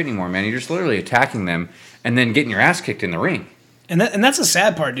talking shit anymore, man. You're just literally attacking them and then getting your ass kicked in the ring. And that's the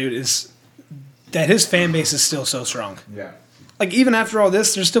sad part, dude, is that his fan base is still so strong. Yeah. Like, even after all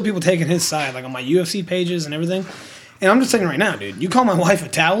this, there's still people taking his side, like on my UFC pages and everything. And I'm just saying right now, dude, you call my wife a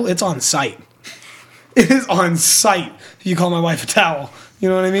towel, it's on site. It is on site. You call my wife a towel. You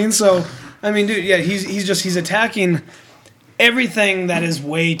know what I mean? So, I mean, dude, yeah, he's attacking everything that is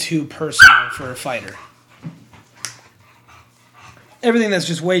way too personal for a fighter. Everything that's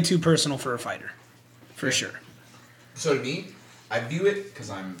just way too personal for a fighter. For sure. So to me, I view it,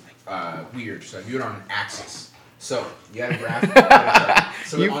 because I'm weird, so I view it on an axis. So, you have a graph.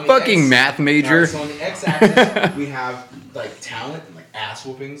 So you fucking math major. So on the x-axis, we have, like, talent and, like, ass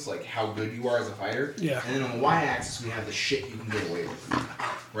whoopings, like, how good you are as a fighter. Yeah. And then on the y-axis, we have the shit you can get away with.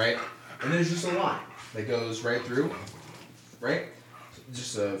 Right? And there's just a line that goes right through. Right?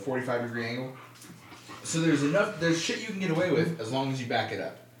 Just a 45-degree angle. So there's shit you can get away with as long as you back it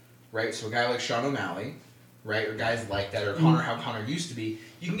up. Right? So a guy like Sean O'Malley, right, or guys like that, or Conor, how Conor used to be,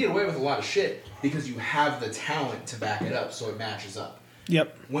 you can get away with a lot of shit because you have the talent to back it up so it matches up.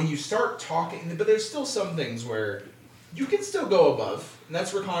 Yep. When you start talking, but there's still some things where you can still go above, and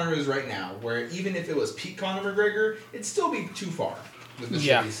that's where Conor is right now, where even if it was peak Conor McGregor, it'd still be too far with the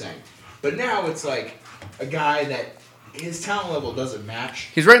shit he's saying. But now it's like a guy that his talent level doesn't match.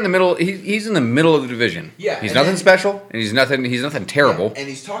 He's right in the middle. He's in the middle of the division. Yeah, he's nothing special, and he's nothing terrible. Yeah, and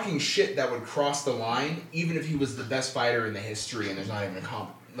he's talking shit that would cross the line, even if he was the best fighter in the history, and there's not even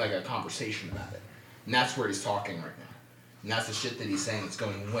a conversation about it. And that's where he's talking right now. And that's the shit that he's saying. It's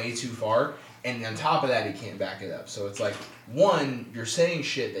going way too far. And on top of that, he can't back it up. So it's like, one, you're saying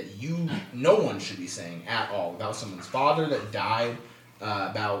shit that no one should be saying at all about someone's father that died,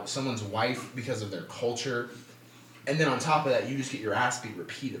 about someone's wife because of their culture, and then on top of that, you just get your ass beat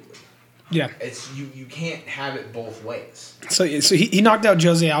repeatedly. Yeah, it's you can't have it both ways. So he knocked out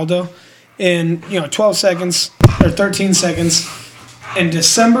Jose Aldo in 12 seconds or 13 seconds in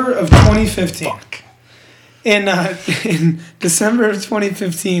December of 2015. Fuck. In December of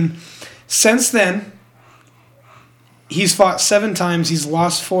 2015. Since then, he's fought 7 times. He's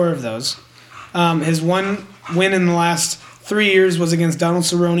lost 4 of those. His one win in the last 3 years was against Donald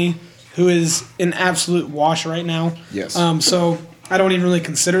Cerrone, who is an absolute wash right now. Yes. So I don't even really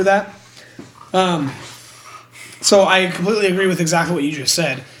consider that. So I completely agree with exactly what you just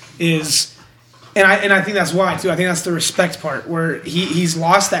said. And I think that's why too. I think that's the respect part where he's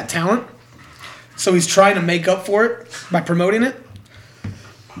lost that talent, so he's trying to make up for it by promoting it.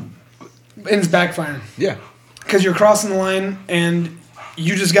 And it's backfiring. Yeah. Because you're crossing the line and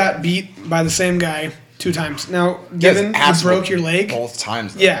you just got beat by the same guy 2 times. Now, given you broke your leg. Both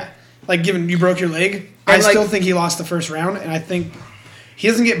times. Though. Yeah. Like, given you broke your leg, I still think he lost the first round. And I think he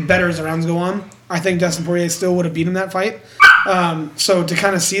doesn't get better as the rounds go on. I think Dustin Poirier still would have beat him that fight. So to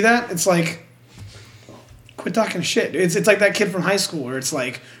kind of see that, it's like, quit talking shit. It's like that kid from high school where it's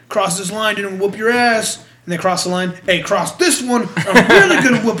like, cross this line, didn't whoop your ass. And they cross the line. Hey, cross this one. I'm really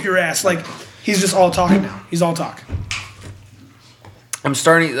gonna whoop your ass. Like, he's just all talking now. He's all talk. I'm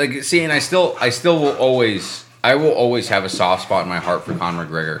starting and I will always have a soft spot in my heart for Conor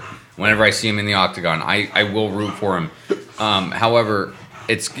McGregor. Whenever I see him in the octagon, I will root for him. However,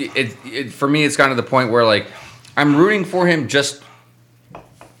 for me, it's gotten to the point where like I'm rooting for him just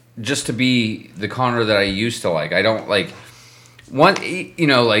to be the Conor that I used to like. I don't like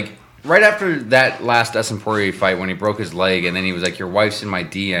right after that last Dustin Poirier fight when he broke his leg and then he was like, your wife's in my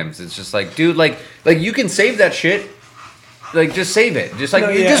DMs. It's just like, dude, like you can save that shit. Like, just save it. Just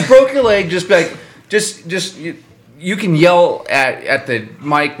like, you just broke your leg. Just like, you can yell at the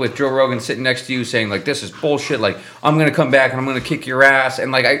mic with Joe Rogan sitting next to you saying like, this is bullshit. Like, I'm going to come back and I'm going to kick your ass.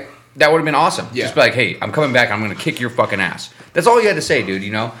 And like, that would have been awesome. Yeah. Just be like, hey, I'm coming back and I'm going to kick your fucking ass. That's all you had to say, dude,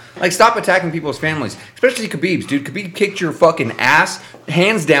 Like, stop attacking people's families. Especially Khabib's, dude. Khabib kicked your fucking ass,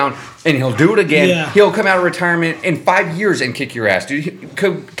 hands down, and he'll do it again. Yeah. He'll come out of retirement in 5 years and kick your ass, dude.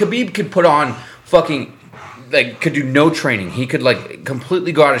 Khabib could put on fucking, like, could do no training. He could, like,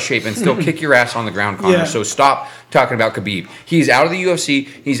 completely go out of shape and still kick your ass on the ground, Conor. Yeah. So stop talking about Khabib. He's out of the UFC.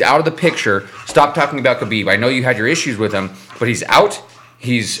 He's out of the picture. Stop talking about Khabib. I know you had your issues with him, but he's out.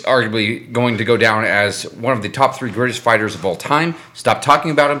 He's arguably going to go down as one of the top 3 greatest fighters of all time. Stop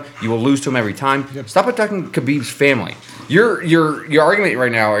talking about him. You will lose to him every time. Yep. Stop attacking Khabib's family. Your argument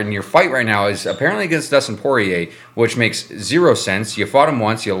right now and your fight right now is apparently against Dustin Poirier, which makes 0 sense. You fought him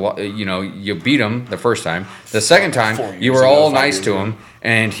once. You beat him the first time. The second time, you were all nice to him,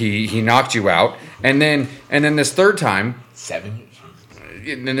 and he knocked you out. And then this third time, 7 years.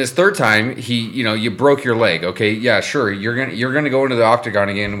 And then this third time, you broke your leg. Okay, yeah, sure. You're gonna go into the octagon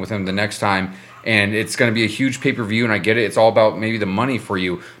again with him the next time, and it's gonna be a huge pay-per-view. And I get it. It's all about maybe the money for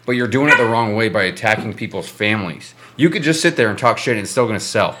you, but you're doing it the wrong way by attacking people's families. You could just sit there and talk shit, and it's still gonna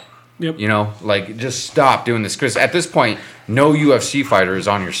sell. Yep. Like, just stop doing this, because at this point, no UFC fighter is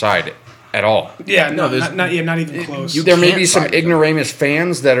on your side at all. Yeah, no, not even close. There may be some ignoramus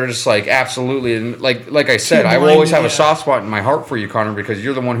fans that are just like, absolutely, and like I said, I will always have a soft spot in my heart for you, Conor, because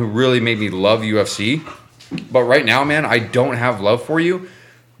you're the one who really made me love UFC. But right now, man, I don't have love for you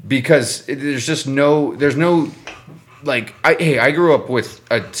because there's no like, I grew up with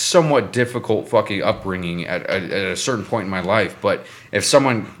a somewhat difficult fucking upbringing at a certain point in my life, but if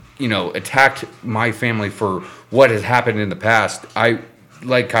someone attacked my family for what has happened in the past,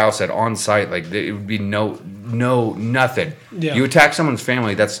 like Kyle said, on site, like, it would be nothing. Yeah. You attack someone's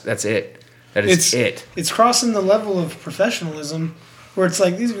family, that's it. That is it. It's crossing the level of professionalism where it's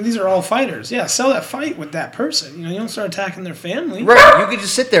like, these are all fighters. Yeah, sell that fight with that person. You don't start attacking their family. Right. You could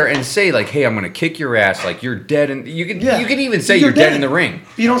just sit there and say, like, hey, I'm going to kick your ass. Like, you're dead. And you can even say you're dead in the ring.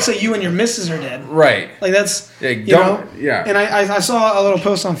 You don't say you and your missus are dead. Right. Like, that's, Yeah. And I saw a little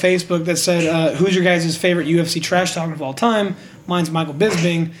post on Facebook that said, who's your guys' favorite UFC trash talker of all time? Mine's Michael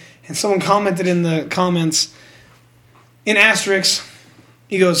Bisping. And someone commented in the comments, in asterisks,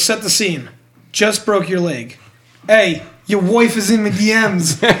 he goes, set the scene. Just broke your leg. A, your wife is in the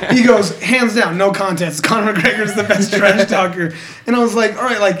DMs. He goes, hands down, no contest. Conor McGregor's the best trash talker. And I was like, all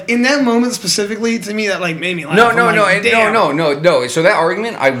right, like in that moment specifically, to me that like made me laugh. No. So that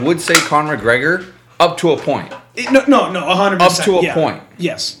argument, I would say Conor McGregor up to a point. No, 100%. Up to a point.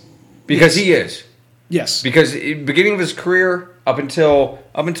 Yes. Because he is. Yes. Because beginning of his career up until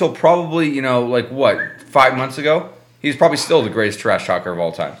probably 5 months ago, he's probably still the greatest trash talker of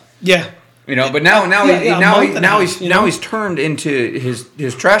all time. Yeah. But now he's turned into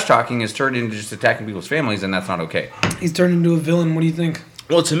his trash talking has turned into just attacking people's families, and that's not okay. He's turned into a villain. What do you think?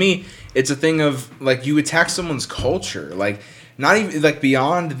 Well, to me, it's a thing of like you attack someone's culture, like not even like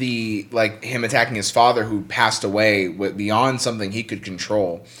beyond the like him attacking his father who passed away, beyond something he could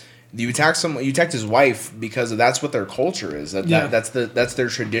control. You attack someone. You attacked his wife because that's what their culture is. That's their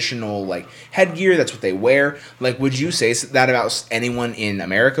traditional like headgear. That's what they wear. Like, would you say that about anyone in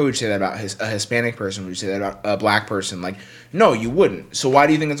America? Would you say that about a Hispanic person? Would you say that about a black person? Like, no, you wouldn't. So why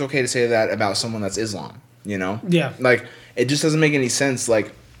do you think it's okay to say that about someone that's Islam? Yeah. Like, it just doesn't make any sense.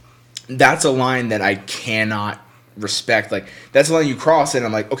 Like, that's a line that I cannot respect. Like, that's a line you cross, and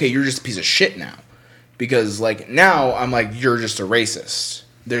I'm like, okay, you're just a piece of shit now, because like now I'm like, you're just a racist.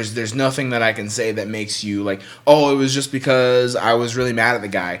 There's nothing that I can say that makes you like, oh, it was just because I was really mad at the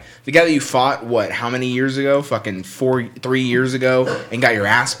guy. The guy that you fought, how many years ago? Fucking 3 years ago, and got your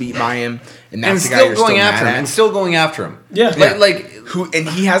ass beat by him, and that's the guy you're still mad at. And still going after him. Yeah. And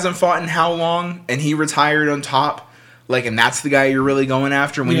he hasn't fought in how long? And he retired on top. Like, and that's the guy you're really going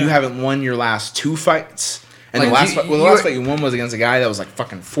after when you haven't won your last 2 fights. And the last fight you won was against a guy that was like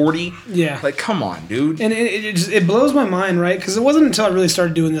fucking 40. Yeah. Like, come on, dude. And it blows my mind, right? Because it wasn't until I really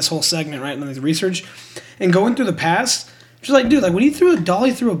started doing this whole segment, right, and like the research, and going through the past, just like, dude, like when he threw a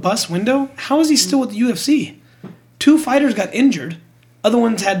dolly through a bus window, how is he still with the UFC? 2 fighters got injured. Other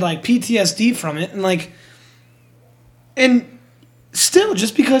ones had like PTSD from it, and still,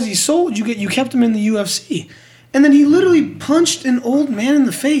 just because he sold, you kept him in the UFC. And then he literally punched an old man in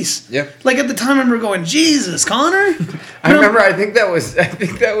the face. Yeah. Like at the time, I remember going, Jesus, Conor. I think that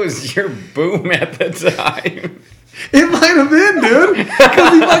was your boom at the time. It might have been, dude,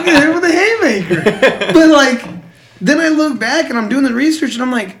 because he fucking hit with a haymaker. But like, then I look back and I'm doing the research and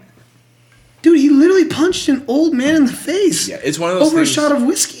I'm like, dude, he literally punched an old man in the face. Yeah, it's one of those over things, a shot of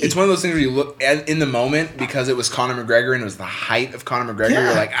whiskey. It's one of those things where you look at in the moment, because it was Conor McGregor and it was the height of Conor McGregor. Yeah.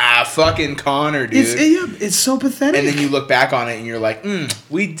 You're like, fucking Conor, dude. It's so pathetic. And then you look back on it and you're like,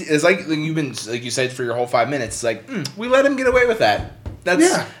 it's like you've been, like you said, for your whole 5 minutes. It's like, we let him get away with that.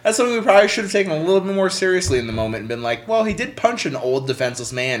 That's something we probably should have taken a little bit more seriously in the moment and been like, well, he did punch an old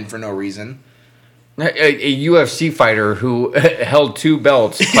defenseless man for no reason. A UFC fighter who held 2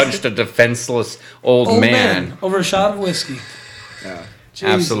 belts punched a defenseless old man over a shot of whiskey. Yeah.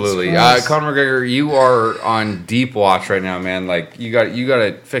 Absolutely. Conor McGregor, you are on deep watch right now, man. Like, you got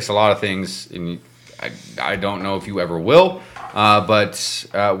to fix a lot of things, and I don't know if you ever will, but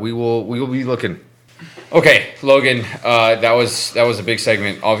we will be looking. Okay, Logan, that was a big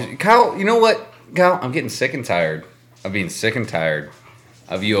segment. Obviously, Kyle, you know what? Kyle, I'm getting sick and tired of being sick and tired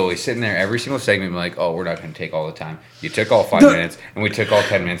of you always sitting there every single segment like, oh, we're not going to take all the time. You took all 5 minutes, and we took all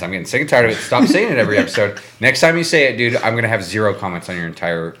 10 minutes. I'm getting sick and tired of it. Stop saying it every episode. Next time you say it, dude, I'm going to have 0 comments on your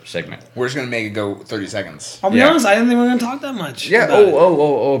entire segment. We're just going to make it go 30 seconds. I'll be honest, I didn't think we were going to talk that much. Yeah,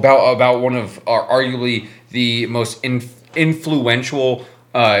 about one of arguably the most influential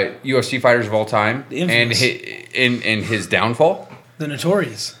UFC fighters of all time, and his downfall. The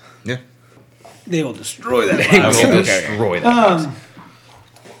Notorious. Yeah. They will destroy that.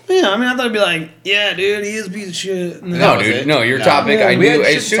 Yeah, I mean, I thought it'd be like, yeah, dude, he is a piece of shit. No, dude, no, your topic, Yeah, I we had knew,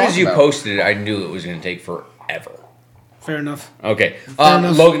 shit as to soon talk as you about. posted it, I knew it was going to take forever. Fair enough. Okay.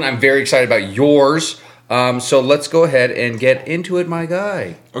 enough. Logan, I'm very excited about yours. So let's go ahead and get into it, my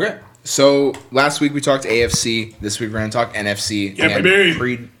guy. Okay. So last week we talked AFC. This week we're going to talk NFC. Yeah, and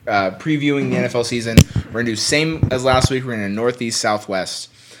baby. Previewing the NFL season. We're going to do same as last week. We're going to Northeast, Southwest.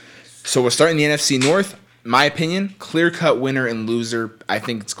 So we're starting the NFC North. My opinion, clear-cut winner and loser. I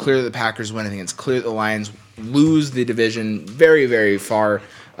think it's clear that the Packers win. I think it's clear that the Lions lose the division very, very far.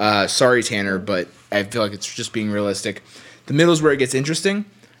 Sorry, Tanner, but I feel like it's just being realistic. The middle is where it gets interesting.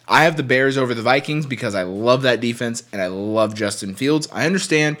 I have the Bears over the Vikings because I love that defense and I love Justin Fields. I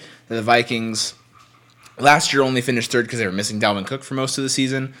understand that the Vikings last year only finished third because they were missing Dalvin Cook for most of the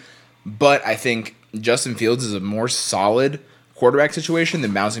season, but I think Justin Fields is a more solid quarterback situation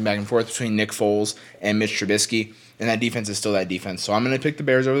than bouncing back and forth between Nick Foles and Mitch Trubisky, and that defense is still that defense. So I'm going to pick the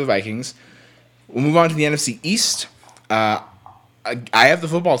Bears over the Vikings. We'll move on to the NFC East. I have the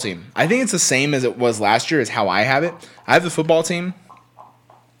football team. I think it's the same as it was last year, is how I have it. I have the football team.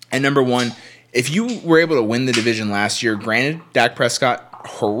 And number one if you were able to win the division last year, granted, Dak Prescott,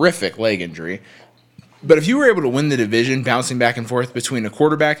 horrific leg injury, but if you were able to win the division bouncing back and forth between a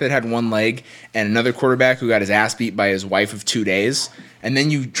quarterback that had one leg and another quarterback who got his ass beat by his wife of 2 days, and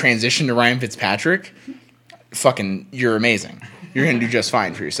then you transition to Ryan Fitzpatrick, you're amazing. You're going to do just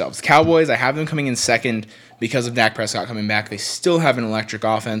fine for yourselves. Cowboys, I have them coming in second because of Dak Prescott coming back. They still have an electric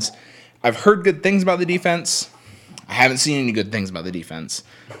offense. I've heard good things about the defense. I haven't seen any good things about the defense.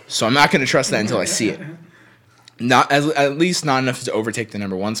 So I'm not going to trust that until I see it. At least not enough to overtake the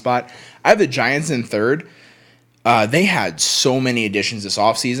number 1 spot. I have the Giants in third. They had so many additions this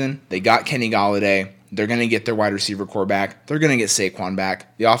offseason. They got Kenny Golladay. They're going to get their wide receiver core back. They're going to get Saquon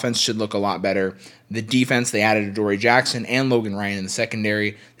back. The offense should look a lot better. The defense, they added Adoree Jackson and Logan Ryan in the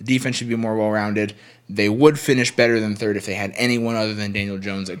secondary. The defense should be more well-rounded. They would finish better than third if they had anyone other than Daniel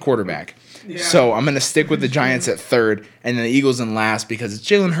Jones at quarterback. Yeah. So I'm going to stick with the Giants at third and then the Eagles in last because it's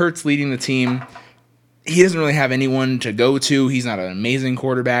Jalen Hurts leading the team. He doesn't really have anyone to go to. He's not an amazing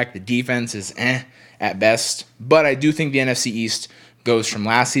quarterback. The defense is at best. But I do think the NFC East goes from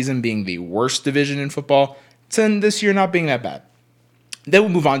last season being the worst division in football to this year not being that bad. Then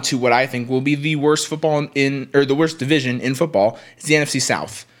we'll move on to what I think will be the worst the worst division in football. It's the NFC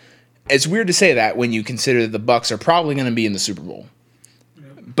South. It's weird to say that when you consider the Bucs are probably going to be in the Super Bowl.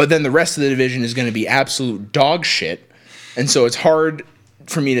 But then the rest of the division is going to be absolute dog shit. And so it's hard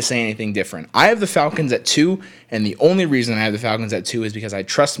for me to say anything different. I have the Falcons at 2, and the only reason I have the Falcons at 2 is because I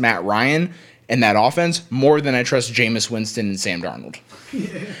trust Matt Ryan and that offense more than I trust Jameis Winston and Sam Darnold.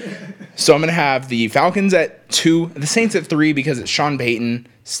 So I'm going to have the Falcons at 2, the Saints at 3 because it's Sean Payton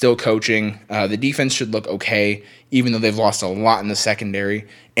still coaching. The defense should look okay, even though they've lost a lot in the secondary,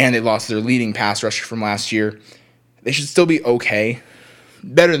 and they lost their leading pass rusher from last year. They should still be okay.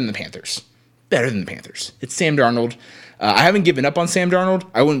 Better than the Panthers. It's Sam Darnold. I haven't given up on Sam Darnold.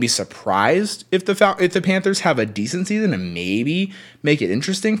 I wouldn't be surprised if the Panthers have a decent season and maybe make it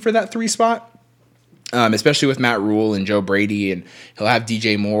interesting for that 3 spot. Especially with Matt Rule and Joe Brady, and he'll have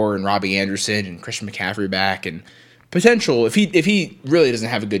DJ Moore and Robbie Anderson and Christian McCaffrey back, and potential. If he really doesn't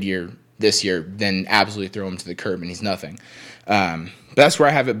have a good year this year, then absolutely throw him to the curb and he's nothing. But that's where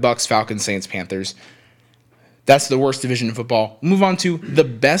I have it: Bucks, Falcons, Saints, Panthers. That's the worst division in football. Move on to the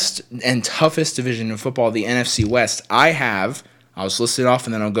best and toughest division in football, the NFC West. I'll just list it off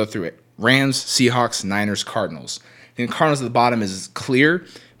and then I'll go through it. Rams, Seahawks, Niners, Cardinals. I think the Cardinals at the bottom is clear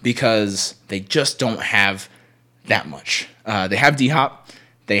because they just don't have that much. They have D-Hop.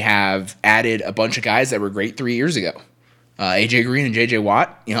 They have added a bunch of guys that were great 3 years ago. A.J. Green and J.J.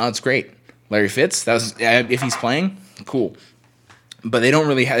 Watt, that's great. Larry Fitz, if he's playing, cool. But they don't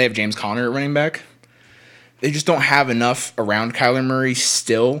really they have James Conner at running back. They just don't have enough around Kyler Murray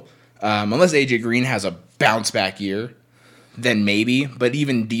still. Unless A.J. Green has a bounce-back year, then maybe. But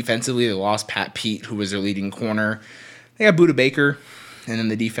even defensively, they lost Pat Pete, who was their leading corner. They got Budda Baker, and then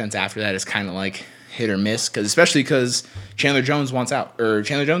the defense after that is kind of like hit or miss, especially because Chandler Jones wants out. Or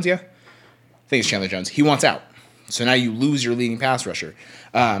Chandler Jones, yeah? I think it's Chandler Jones. He wants out. So now you lose your leading pass rusher.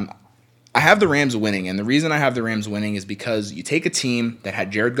 I have the Rams winning, and the reason I have the Rams winning is because you take a team that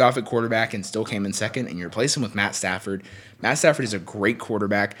had Jared Goff at quarterback and still came in second, and you replace him with Matt Stafford. Matt Stafford is a great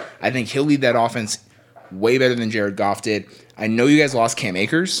quarterback. I think he'll lead that offense way better than Jared Goff did. I know you guys lost Cam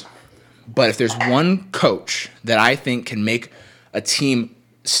Akers, but if there's one coach that I think can make a team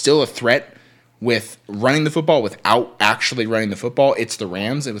still a threat with running the football without actually running the football, it's the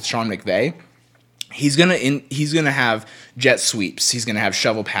Rams and with Sean McVay. He's gonna have jet sweeps. He's gonna have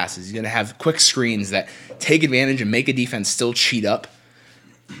shovel passes. He's gonna have quick screens that take advantage and make a defense still cheat up,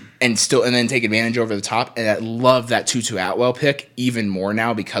 and then take advantage over the top. And I love that Tutu Atwell pick even more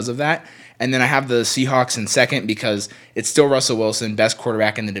now because of that. And then I have the Seahawks in second because it's still Russell Wilson, best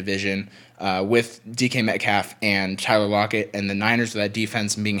quarterback in the division, with DK Metcalf and Tyler Lockett. And the Niners with that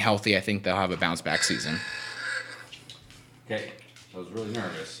defense being healthy, I think they'll have a bounce back season. Okay. I was really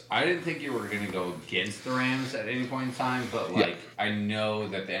nervous. I didn't think you were going to go against the Rams at any point in time, but I know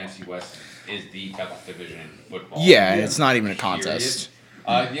that the NFC West is the toughest division in football. Yeah, it's not even a contest.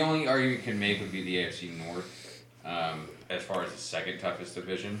 The only argument you can make would be the AFC North as far as the second toughest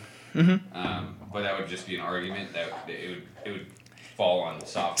division. Mm-hmm. But that would just be an argument that it would fall on the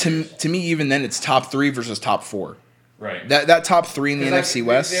soft. To me, even then, it's top 3 versus top 4. Right. That top 3 in the NFC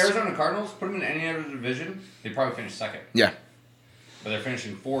West. The Arizona Cardinals, put them in any other division, they'd probably finish second. Yeah. But they're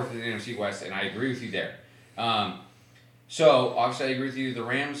finishing 4th in the NFC West, and I agree with you there. So, obviously, I agree with you. The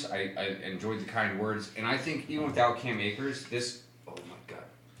Rams, I enjoyed the kind words. And I think even without Cam Akers, oh, my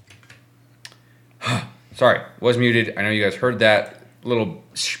God. Sorry, was muted. I know you guys heard that. little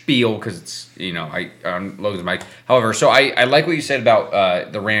spiel because it's on Logan's mic. However, so I like what you said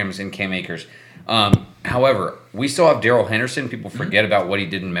about the Rams and Cam Akers. However, we still have Darrell Henderson. People forget about what he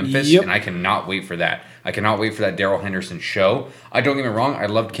did in Memphis, and I cannot wait for that. I cannot wait for that Darrell Henderson show. Don't get me wrong, I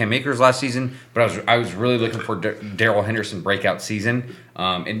loved Cam Akers last season, but I was really looking for Darrell Henderson breakout season.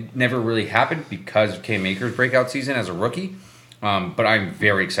 It never really happened because of Cam Akers' breakout season as a rookie. But I'm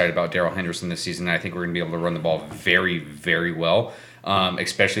very excited about Darrell Henderson this season. I think we're going to be able to run the ball very, very well,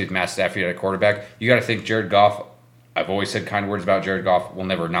 especially with Matt Stafford at quarterback. You got to think Jared Goff. I've always said kind words about Jared Goff. We'll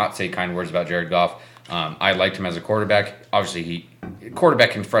never not say kind words about Jared Goff. I liked him as a quarterback. Obviously,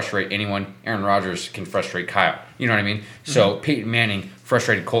 quarterback can frustrate anyone. Aaron Rodgers can frustrate Kyle. You know what I mean? Mm-hmm. So Peyton Manning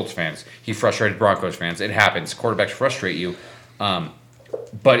frustrated Colts fans. He frustrated Broncos fans. It happens. Quarterbacks frustrate you.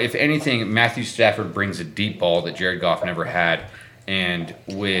 But if anything, Matthew Stafford brings a deep ball that Jared Goff never had. And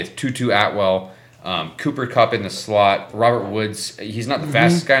with Tutu Atwell, Cooper Kupp in the slot, Robert Woods, he's not the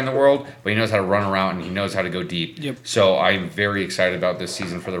fastest guy in the world, but he knows how to run around and he knows how to go deep. Yep. So I'm very excited about this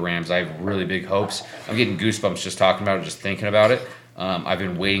season for the Rams. I have really big hopes. I'm getting goosebumps just talking about it, just thinking about it. I've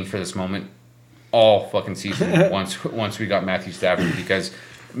been waiting for this moment all fucking season once we got Matthew Stafford because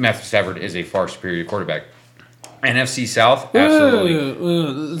Matthew Stafford is a far superior quarterback. NFC South, absolutely.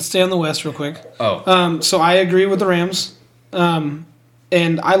 Let's stay on the West real quick. Oh. So I agree with the Rams.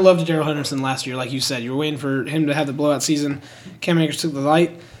 And I loved Darrell Henderson last year, like you said. You were waiting for him to have the blowout season. Cam Akers took the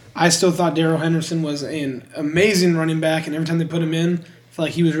light. I still thought Darrell Henderson was an amazing running back, and every time they put him in, I felt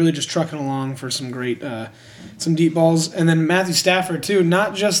like he was really just trucking along for some great, some deep balls. And then Matthew Stafford, too.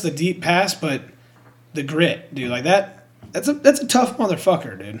 Not just the deep pass, but the grit, dude. Like that's a tough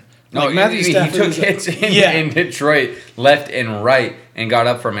motherfucker, dude. No, like he took hits in Detroit left and right and got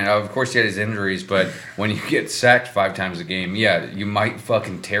up from it. Of course, he had his injuries, but when you get sacked 5 times a game, you might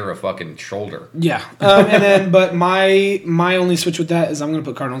fucking tear a fucking shoulder. Yeah. But my only switch with that is I'm going to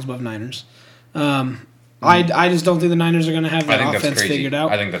put Cardinals above Niners. I just don't think the Niners are going to have that offense figured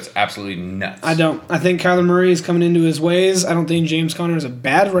out. I think that's absolutely nuts. I don't. I think Kyler Murray is coming into his ways. I don't think James Conner is a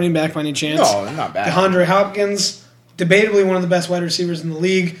bad running back by any chance. No, not bad. DeAndre Hopkins, debatably one of the best wide receivers in the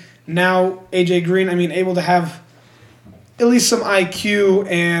league. Now, A.J. Green, able to have at least some IQ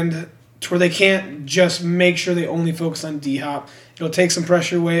and to where they can't just make sure they only focus on D-Hop. It'll take some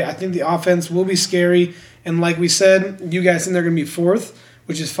pressure away. I think the offense will be scary. And like we said, you guys think they're going to be 4th,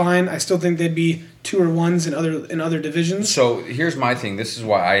 which is fine. I still think they'd be 2 or 1s in other divisions. So here's my thing. This is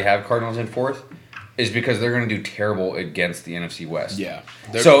why I have Cardinals in 4th, is because they're going to do terrible against the NFC West. Yeah.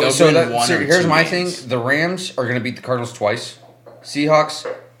 So here's my thing. The Rams are going to beat the Cardinals twice. Seahawks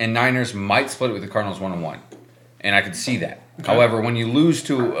and Niners might split it with the Cardinals 1-1. And I could see that. Okay. However, when you lose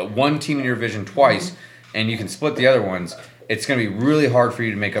to one team in your division twice and you can split the other ones, it's going to be really hard for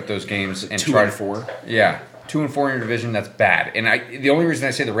you to make up those games and 2-4. Yeah. 2-4 in your division, that's bad. And the only reason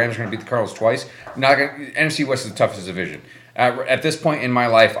I say the Rams are going to beat the Cardinals twice, NFC West is the toughest division. At this point in my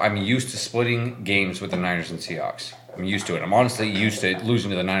life, I'm used to splitting games with the Niners and Seahawks. I'm used to it. I'm honestly used to losing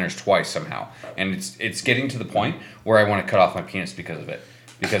to the Niners twice somehow. And it's getting to the point where I want to cut off my penis because of it.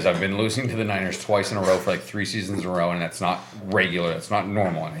 Because I've been losing to the Niners twice in a row for like 3 seasons in a row, and that's not regular. That's not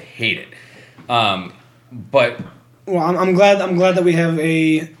normal, and I hate it. But I'm glad that we have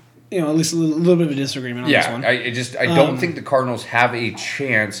at least a little bit of a disagreement on this one. I don't think the Cardinals have a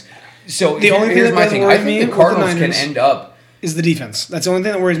chance. So the only thing that worries me the Cardinals can end up is the defense. That's the only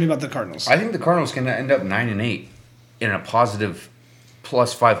thing that worries me about the Cardinals. I think the Cardinals can end up 9-8 in a positive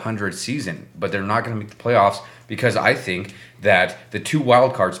plus 500 season, but they're not going to make the playoffs because I think that the 2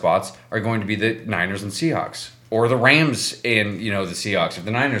 wild card spots are going to be the Niners and Seahawks, or the Rams and the Seahawks if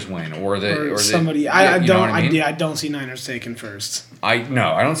the Niners win, or somebody. I don't see Niners taking first. I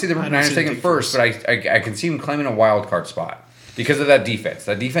don't see the Niners taking first, but I can see them claiming a wild card spot because of that defense.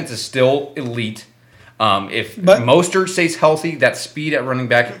 That defense is still elite. If Mostert stays healthy, that speed at running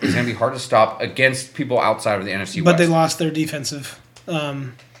back is going to be hard to stop against people outside of the NFC West. But they lost their defensive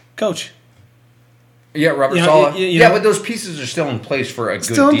coach. Yeah, Robert Saleh. But those pieces are still in place for a good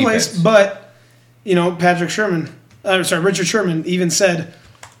defense. Still in place, but Richard Sherman even said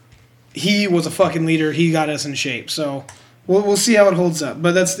he was a fucking leader. He got us in shape. So we'll see how it holds up.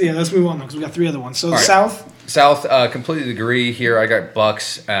 But let's move on because we got 3 other ones. So the South. South, completely agree here. I got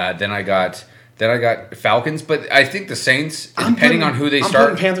Bucks. Then I got Falcons, but I think the Saints, depending on who they start. I'm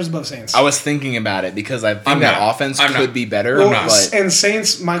putting Panthers above Saints. I was thinking about it because I think that offense could be better. And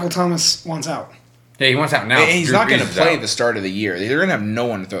Saints, Michael Thomas wants out. Yeah, he wants out now. He's not going to play at the start of the year. They're going to have no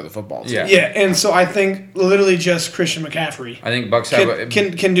one to throw the football to. Yeah, and so I think literally just Christian McCaffrey. I think Bucks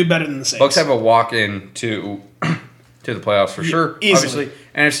can do better than the Saints. Bucks have a walk-in to the playoffs for sure. Easily. Obviously,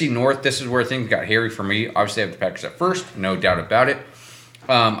 NFC North, this is where things got hairy for me. Obviously, I have the Packers at first, no doubt about it.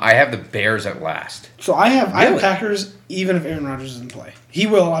 I have the Bears at last. So I have Really? Packers even if Aaron Rodgers doesn't play. He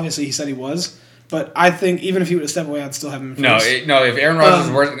will, obviously. He said he was. But I think even if he would have stepped away, I'd still have him in No, first. if Aaron Rodgers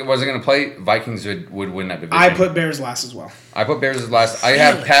wasn't going to play, Vikings would win that division. I put Bears last as well. I put Bears as last. I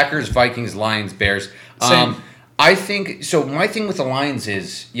have Packers, Vikings, Lions, Bears. Same. I think so. My thing with the Lions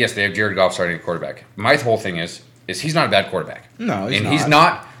is yes, they have Jared Goff starting at quarterback. My whole thing is he's not a bad quarterback. No, he's and not. he's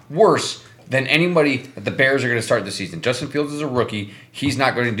not worse than anybody that the Bears are going to start the season. Justin Fields is a rookie. He's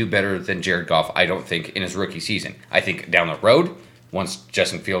not going to do better than Jared Goff, I don't think, in his rookie season. I think down the road, once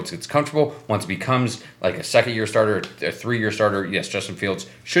Justin Fields gets comfortable, once he becomes like a second-year starter, a 3-year starter, yes, Justin Fields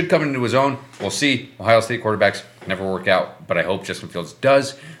should come into his own. We'll see. Ohio State quarterbacks never work out, but I hope Justin Fields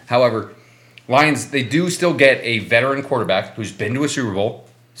does. However, Lions, they do still get a veteran quarterback who's been to a Super Bowl,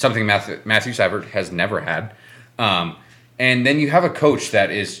 something Matthew Stafford has never had. And then you have a coach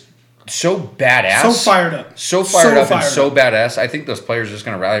that is so badass. So fired up. So fired up and so badass. I think those players are just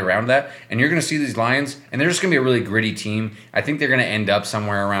going to rally around that. And you're going to see these Lions, and they're just going to be a really gritty team. I think they're going to end up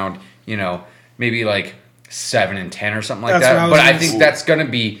somewhere around, maybe like 7-10 or something like That's that. what I was But I gonna think say. that's going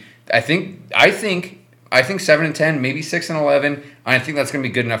to be, I think 7-10, maybe 6-11. I think that's going to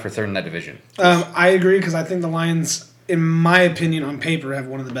be good enough for third in that division. I agree because I think the Lions, in my opinion, on paper, have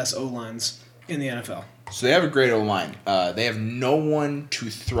one of the best O-lines in the NFL. So they have a great O-line. They have no one to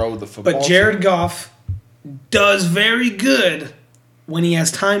throw the football But to. Jared Goff does very good when he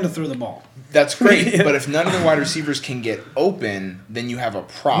has time to throw the ball. That's great, but if none of the wide receivers can get open, then you have a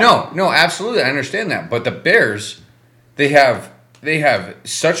problem. No, absolutely. I understand that. But the Bears, they have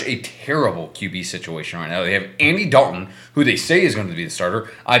such a terrible QB situation right now. They have Andy Dalton, who they say is going to be the starter.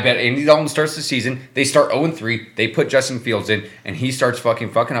 I bet Andy Dalton starts the season. They start 0-3. They put Justin Fields in, and he starts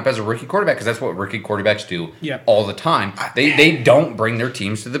fucking up as a rookie quarterback because that's what rookie quarterbacks do all the time. They don't bring their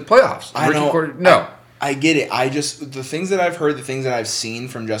teams to the playoffs. I know. No. I get it. The things that I've heard, the things that I've seen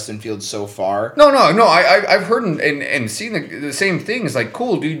from Justin Fields so far. No. I've heard and seen the same things. Like,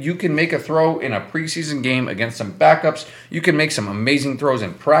 cool, dude, you can make a throw in a preseason game against some backups. You can make some amazing throws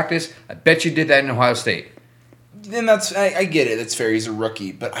in practice. I bet you did that in Ohio State. Then I get it. That's fair. He's a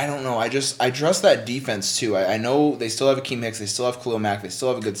rookie, but I don't know. I trust that defense too. I know they still have Akeem Hicks. They still have Khalil Mack. They still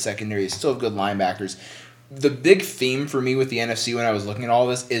have a good secondary. They still have good linebackers. The big theme for me with the NFC when I was looking at all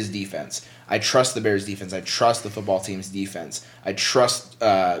this is defense. I trust the Bears' defense. I trust the football team's defense. I trust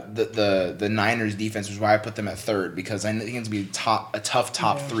the Niners' defense, which is why I put them at third, because I think it's going to be a tough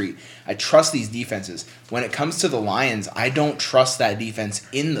top three. I trust these defenses. When it comes to the Lions, I don't trust that defense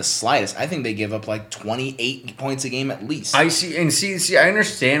in the slightest. I think they give up like 28 points a game at least. I see. I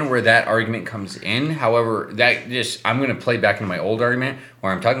understand where that argument comes in. However, I'm going to play back into my old argument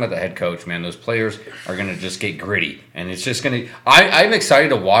where I'm talking about the head coach. Man, those players are going to just get gritty, and it's just going to. I'm excited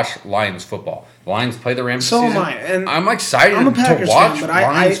to watch Lions football. The Lions play the Rams. So this season. am I, and I'm excited I'm a to Packers watch fan, but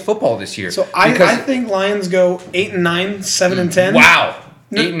Lions football this year. So I think Lions go 8-9, 7-10. Wow,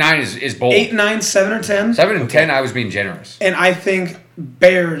 8-9 is bold. 8-9, 7 or 10. 7-10. I was being generous. And I think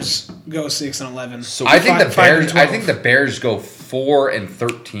Bears go 6-11. So I think the 5 Bears. and 12. I think the Bears go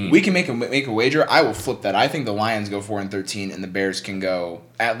 4-13. We can make a wager. I will flip that. I think the Lions go 4-13, and the Bears can go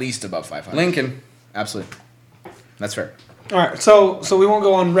at least above 500. Lincoln. Absolutely, that's fair. All right, so we won't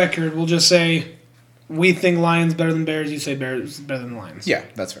go on record. We'll just say we think Lions better than Bears. You say Bears better than Lions. Yeah,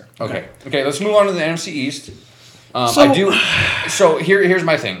 that's fair. Okay. Let's move on to the NFC East. So- So here's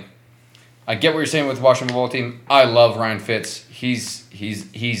my thing. I get what you're saying with the Washington football team. I love Ryan Fitz. He's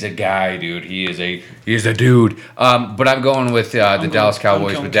a guy, dude. He is a dude. But I'm going with the Dallas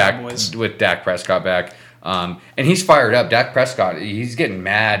Cowboys going with Cowboys. Dak Prescott back. And he's fired up. Dak Prescott. He's getting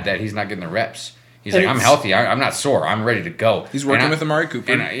mad that he's not getting the reps. He's And like, I'm it's- healthy. I'm not sore. I'm ready to go. He's working And with Amari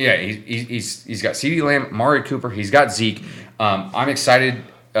Cooper. And he's got CeeDee Lamb, Amari Cooper. He's got Zeke. I'm excited.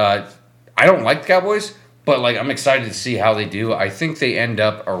 I don't like the Cowboys, but I'm excited to see how they do. I think they end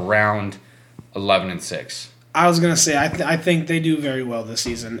up around 11-6. I was gonna say I think they do very well this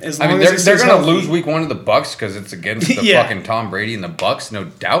season. As long I mean, as they're going going to lose week 1 to the Bucks because it's against the Yeah. fucking Tom Brady and the Bucks, no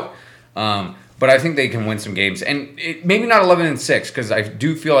doubt. But I think they can win some games, and maybe not 11-6 because I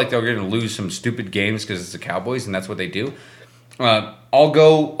do feel like they're going to lose some stupid games because it's the Cowboys and that's what they do. I'll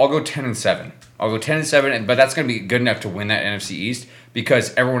go 10-7. I'll go 10-7, but that's going to be good enough to win that NFC East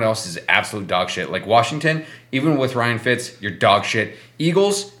because everyone else is absolute dog shit. Like Washington, even with Ryan Fitz, you're dog shit.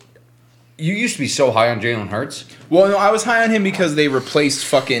 Eagles, you used to be so high on Jalen Hurts. Well, no, I was high on him because they replaced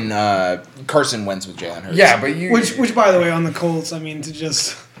fucking Carson Wentz with Jalen Hurts. Yeah, but you. which by the way on the Colts, I mean to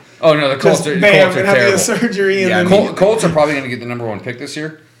just Oh no, the Colts just are bam Colts are and have terrible. the surgery and Yeah, then Colts are probably going to get the number 1 pick this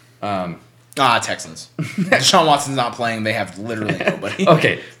year. Texans. Deshaun Watson's not playing. They have literally nobody.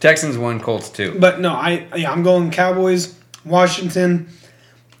 Okay, Texans 1, Colts 2. But no, I'm going Cowboys, Washington.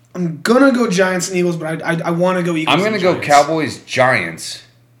 I'm gonna go Giants and Eagles, but I want to go Eagles. I'm gonna and go Giants. Cowboys, Giants,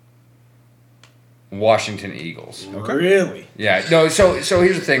 Washington, Eagles. Okay. Really? Yeah. No. So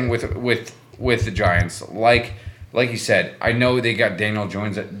here's the thing with the Giants. Like you said, I know they got Daniel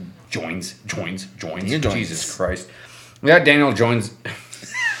Jones. Joins. Jesus Christ. We got Daniel Jones.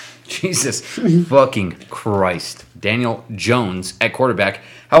 Jesus fucking Christ. Daniel Jones at quarterback.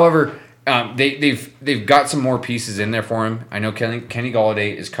 However, they've got some more pieces in there for him. I know Kenny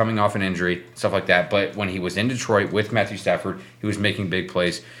Golladay is coming off an injury, stuff like that. But when he was in Detroit with Matthew Stafford, he was making big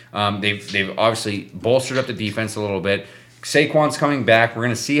plays. They've obviously bolstered up the defense a little bit. Saquon's coming back. We're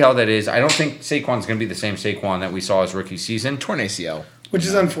going to see how that is. I don't think Saquon's going to be the same Saquon that we saw his rookie season. Torn ACL. Which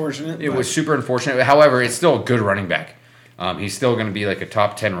is unfortunate. It was super unfortunate. However, it's still a good running back. He's still going to be like a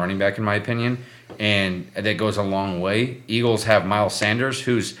top 10 running back in my opinion, and that goes a long way. Eagles have Miles Sanders,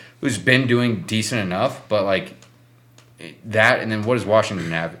 who's been doing decent enough, but like that, and then what does Washington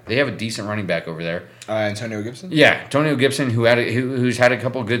have? They have a decent running back over there. Antonio Gibson? Yeah, Antonio Gibson, who's had a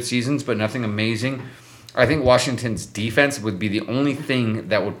couple of good seasons, but nothing amazing. I think Washington's defense would be the only thing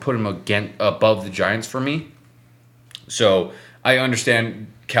that would put him above the Giants for me. So I understand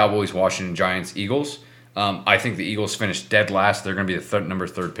Cowboys, Washington, Giants, Eagles. I think the Eagles finished dead last. They're going to be the number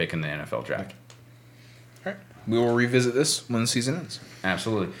 3 pick in the NFL draft. All right. We will revisit this when the season ends.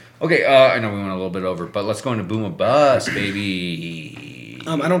 Absolutely. Okay, I know we went a little bit over, but let's go into boom or bust, baby.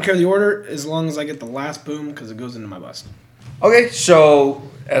 I don't care the order as long as I get the last boom because it goes into my bust. Okay, so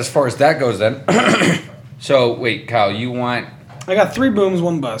as far as that goes then. So, wait, Kyle, you want... I got 3 booms,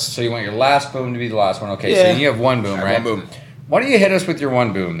 1 bust. So you want your last boom to be the last one. Okay, Yeah. so you have 1 boom, right? 1 boom. Why don't you hit us with your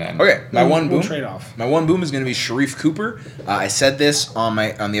 1 boom then? Okay, my one boom. We'll trade off. My 1 boom is going to be Sharif Cooper. I said this on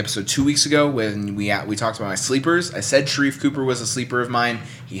the episode 2 weeks ago when we talked about my sleepers. I said Sharif Cooper was a sleeper of mine.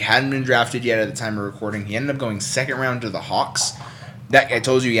 He hadn't been drafted yet at the time of recording. He ended up going 2nd round to the Hawks. That I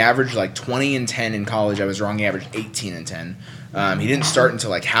told you he averaged like 20 and 10 in college. I was wrong. He averaged 18 and 10. He didn't start until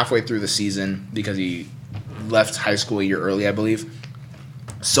like halfway through the season because he left high school a year early, I believe.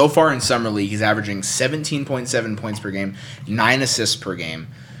 So far in Summer League, he's averaging 17.7 points per game, 9 assists per game.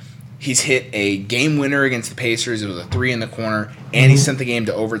 He's hit a game winner against the Pacers. It was a 3 in the corner, and he sent the game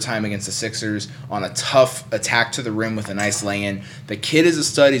to overtime against the Sixers on a tough attack to the rim with a nice lay-in. The kid is a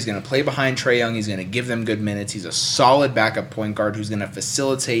stud. He's going to play behind Trae Young. He's going to give them good minutes. He's a solid backup point guard who's going to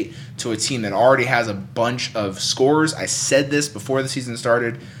facilitate to a team that already has a bunch of scorers. I said this before the season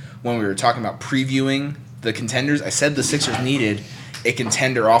started when we were talking about previewing the contenders. I said the Sixers needed a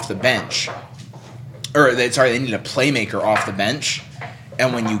contender off the bench. They need a playmaker off the bench.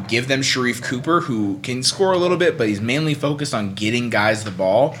 And when you give them Sharif Cooper, who can score a little bit, but he's mainly focused on getting guys the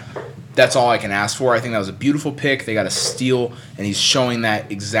ball, that's all I can ask for. I think that was a beautiful pick. They got a steal, and he's showing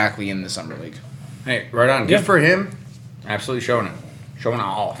that exactly in the Summer League. Hey, right on. Good for him. Absolutely showing it. Showing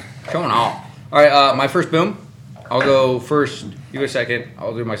all. All right, my first boom. I'll go first. You go second.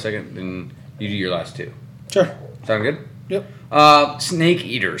 I'll do my second, then you do your last 2. Sure. Sound good? Yep. Snake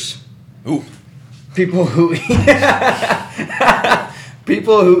eaters. Ooh. People who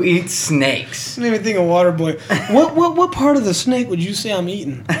eat snakes. I didn't even think of Waterboy. What part of the snake would you say I'm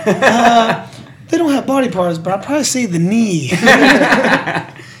eating? They don't have body parts, but I'd probably say the knee.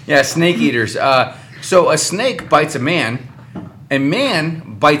 Yeah, snake eaters. So a snake bites a man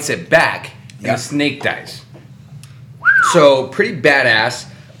bites it back, and the snake dies. So pretty badass.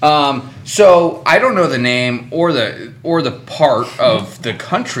 So I don't know the name or the part of the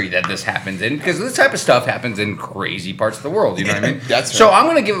country that this happens in, because this type of stuff happens in crazy parts of the world. You know what I mean? That's so right. I'm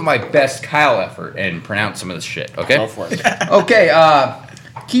gonna give it my best Kyle effort and pronounce some of this shit. Okay. Go for it. Okay.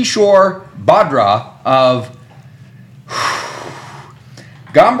 Kishore Badra of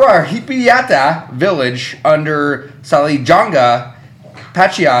Gambra Hipiyata village under Salijanga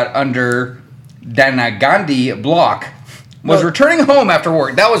Pachiat under Danagandi block was returning home after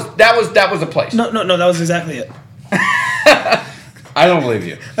work. That was a place. No, that was exactly it. I don't believe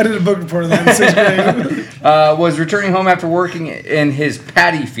you. I did a book report on that in 6th grade. Was returning home after working in his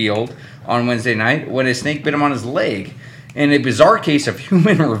paddy field on Wednesday night when a snake bit him on his leg. In a bizarre case of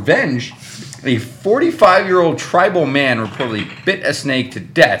human revenge, a 45-year-old tribal man reportedly bit a snake to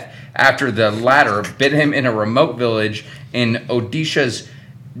death after the latter bit him in a remote village in Odisha's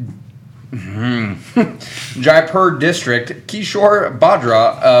Jaipur district. Kishore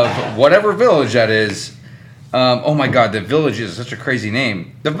Badra of whatever village that is. Oh my God, the village is such a crazy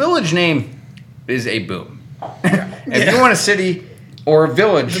name. The village name is a boom. If you want a city or a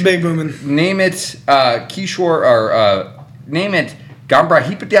village, It's a big booming. name it Kishore or name it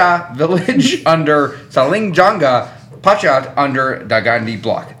Gambrahipita village under Salingjanga Pachat under Dagandi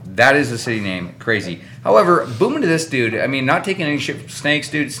block. That is a city name. Crazy. However, booming to this dude, I mean, not taking any shit from snakes,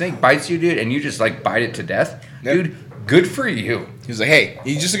 dude. Snake bites you, dude, and you just, like, bite it to death. Yep. Dude, good for you. He was like, hey,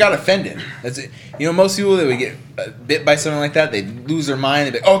 you just got offended. That's it. You know, most people that would get bit by something like that, they'd lose their mind.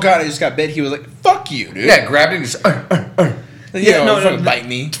 They'd be like, oh, God, I just got bit. He was like, fuck you, dude. Yeah, grabbed it and just, Fucking bite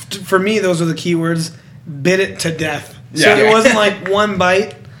me. For me, those were the key words. Bit it to death. So Yeah. it wasn't like one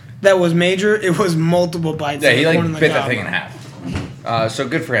bite that was major. It was multiple bites. Yeah, he, like, One in the bit that gob. thing in half. So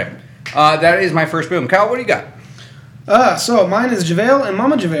good for him. That is my first boom. Kyle, what do you got? So mine is JaVale and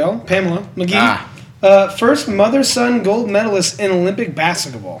Mama JaVale, Pamela McGee. Ah. First mother-son gold medalist in Olympic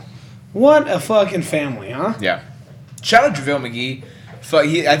basketball. What a fucking family, huh? Yeah. Shout out JaVale McGee.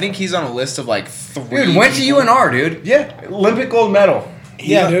 I think he's on a list of like 3 Dude, went to people. UNR, dude. Yeah. Olympic gold medal.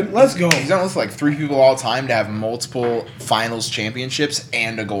 Yeah, dude, let's go. He's on a list of like 3 people all time to have multiple finals championships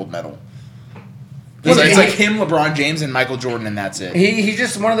and a gold medal. Well, It's he- like him, LeBron James, and Michael Jordan, and that's it. He's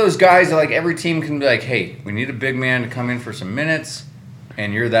just one of those guys that, like, every team can be like, hey, we need a big man to come in for some minutes,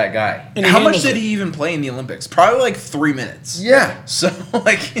 and you're that guy. And How much handles did it. he even play in the Olympics? Probably like 3 minutes. Yeah. So,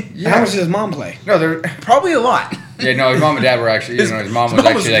 like, How much did his mom play? No, they're... probably a lot. Yeah, no, his mom and dad were actually, his mom was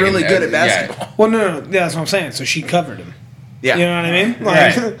actually like, really good at basketball. Well, no, yeah, that's what I'm saying. So she covered him. Yeah. You know what I mean?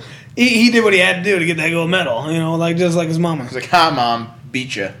 Like, Right. he did what he had to do to get that gold medal. You know, like just like his mama. He's like, hi, Mom.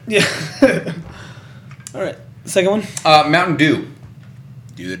 Beat you. Yeah. All right. Second one. Mountain Dew,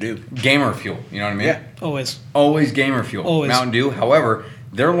 Do the do. gamer fuel. You know what I mean? Yeah. Always. Always gamer fuel. Always. Mountain Dew. However,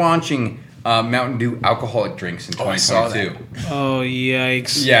 they're launching Mountain Dew alcoholic drinks in Oh, I saw 2022. Oh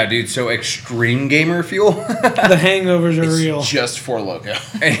yikes. Yeah, dude. So extreme gamer fuel. The hangovers are real. Just for logo.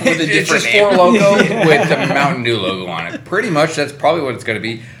 With a It's different just name. four logo Yeah. with the Mountain Dew logo on it. Pretty much, that's probably what it's going to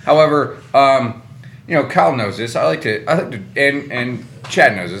be. However, Kyle knows this. I like to, and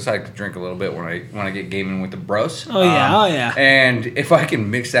Chad knows this. I like to drink a little bit when I get gaming with the bros. Oh, yeah. And if I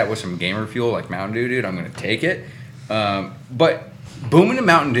can mix that with some gamer fuel like Mountain Dew, dude, I'm going to take it. But booming to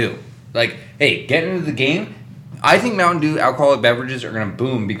Mountain Dew, like, hey, get into the game. I think Mountain Dew alcoholic beverages are going to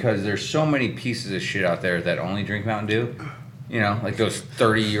boom because there's so many pieces of shit out there that only drink Mountain Dew. You know, like those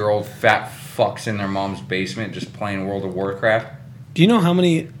 30-year-old fat fucks in their mom's basement just playing World of Warcraft. Do you know how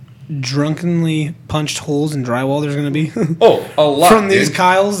many drunkenly punched holes in drywall there's going to be? Oh, a lot. From these dude.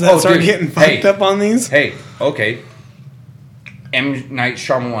 Kyles that start dude. getting fucked Hey. up on these? Hey, okay. M. Night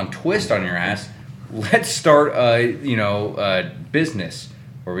Shyamalan twist on your ass. Let's start a business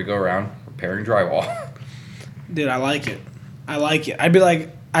where we go around repairing drywall. Dude, I like it. I'd be like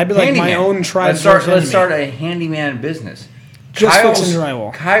my Handyman. own tribe. Let's start a handyman business. Just fixing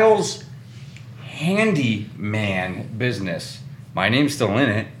drywall. Kyle's handyman business. My name's still in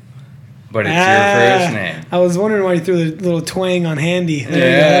it, but it's your first name. I was wondering why you threw the little twang on handy. There you go.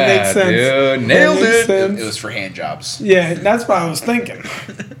 Yeah, That makes sense. dude, nailed That makes it. sense. It was for hand jobs. Yeah, that's what I was thinking.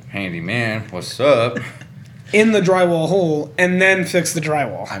 Handyman, what's up? In the drywall hole, and then fix the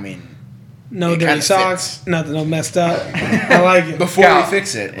drywall. I mean, No it dirty kinda socks, fits. nothing no messed up. I like it. before Cal, we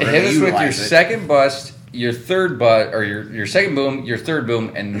fix it, we're hit gonna us with your utilize it. second bust, your third bust, or your second boom, your third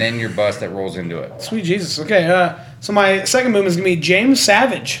boom, and then your bust that rolls into it. Sweet Jesus. Okay, so my second boom is going to be James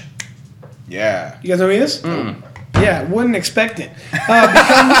Savage. Yeah. You guys know who he is? Mm. Yeah, wouldn't expect it.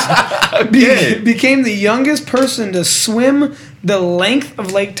 Became the youngest person to swim the length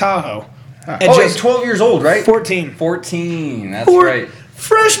of Lake Tahoe. At Oh, he's just 12 years old, right? 14. 14, that's Four- right.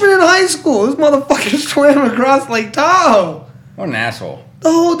 Freshman in high school. This motherfucker swam across Lake Tahoe. What an asshole.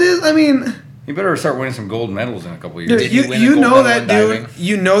 Oh, this, I mean, He better start winning some gold medals in a couple of dude, years. Did he win a you gold know medal that in dude. diving?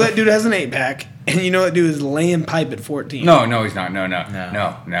 You know that dude has an 8-pack, and you know that dude is laying pipe at 14. No, he's not. No.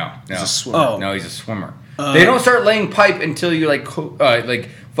 He's a swimmer. Oh. No, he's a swimmer. They don't start laying pipe until you like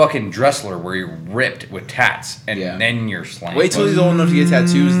fucking Dressler, where you're ripped with tats, and Yeah. then you're slaying. Wait till he's old enough to get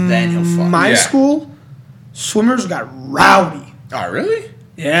tattoos, then he'll fuck. My Yeah. school, swimmers got rowdy. Oh, really?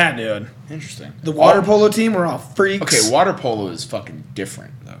 Yeah, dude. Interesting. The water polo team were all freaks. Okay, water polo is fucking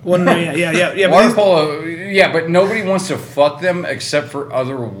different, though. Well, no, yeah. but Water these- polo, yeah, but nobody wants to fuck them except for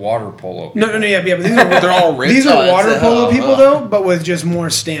other water polo. No, yeah, but these are They're all ripped. these Oh, are that's water a- polo oh, people oh. though, but with just more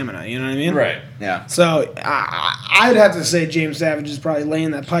stamina. You know what I mean? Right. Yeah. So I'd have to say James Savage is probably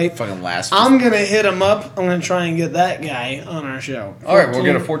laying that pipe. Fucking last. I'm gonna hit him up. I'm gonna try and get that guy on our show. All right, we'll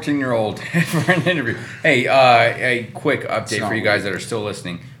get a 14-year-old for an interview. Hey, a quick update for you guys that are still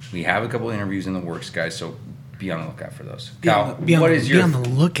listening. We have a couple interviews in the works, guys, so be on the lookout for those. Cal, Be on the lookout. what is your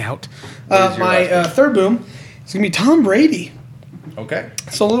My last pick? third boom is gonna be Tom Brady. Okay.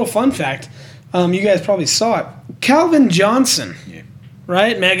 So a little fun fact. You guys probably saw it. Calvin Johnson, Yeah.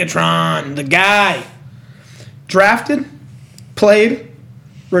 right? Megatron, the guy. Drafted, played,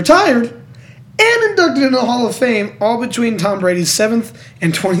 retired, and inducted into the Hall of Fame, all between Tom Brady's 7th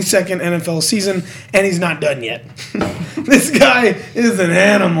and 22nd NFL season, and he's not done yet. This guy is an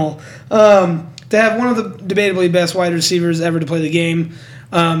animal. To have one of the debatably best wide receivers ever to play the game,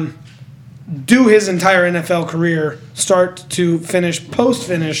 do his entire NFL career, start to finish,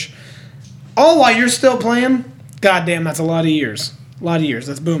 post-finish, all while you're still playing, goddamn, that's a lot of years. A lot of years.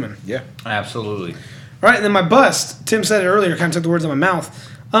 That's booming. Yeah. Absolutely. All right, and then my bust, Tim said it earlier, kind of took the words out of my mouth.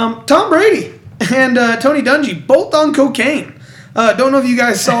 Tom Brady and Tony Dungy, both on cocaine. Don't know if you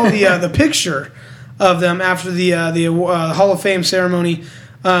guys saw the picture of them after the Hall of Fame ceremony.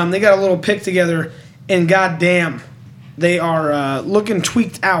 They got a little pic together, and goddamn, they are looking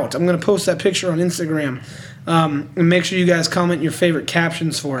tweaked out. I'm going to post that picture on Instagram, and make sure you guys comment your favorite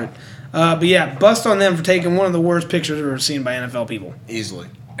captions for it. But yeah, bust on them for taking one of the worst pictures I've ever seen by NFL people. Easily.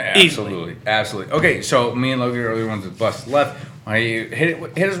 Absolutely. Absolutely. Okay, so me and Logan are the ones that bust left. Why don't you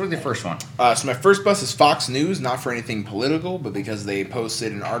hit us with your first one? So my first bust is Fox News, not for anything political, but because they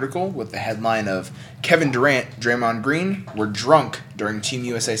posted an article with the headline of Kevin Durant, Draymond Green were drunk during Team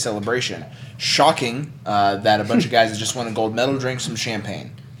USA celebration. Shocking that a bunch of guys that just won a gold medal drank some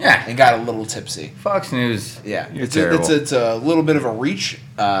champagne. Yeah. And got a little tipsy. Fox News. Yeah. You're terrible. It's a little bit of a reach.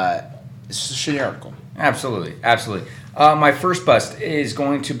 It's just a shitty article. Absolutely. Absolutely. My first bust is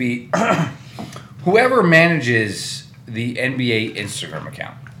going to be whoever manages the NBA Instagram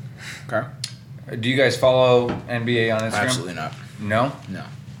account. Okay. Do you guys follow NBA on Instagram? Absolutely not. No? No.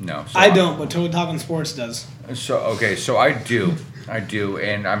 No. So I don't, but Totally Talking Sports does. So I do,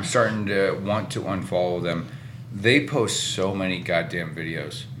 and I'm starting to want to unfollow them. They post so many goddamn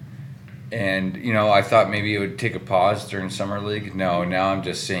videos, and I thought maybe it would take a pause during summer league. No, now I'm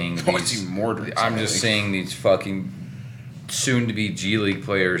just seeing It's even more during I'm summer just league. seeing these fucking soon-to-be G League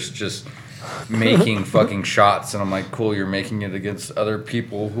players just making fucking shots, and I'm like, cool, you're making it against other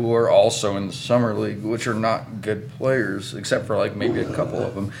people who are also in the summer league, which are not good players, except for like maybe a couple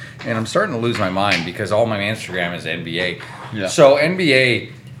of them. And I'm starting to lose my mind because all my Instagram is NBA. Yeah. So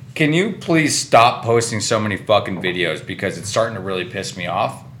NBA, can you please stop posting so many fucking videos because it's starting to really piss me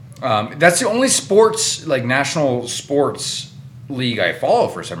off. That's the only sports, like national sports league I follow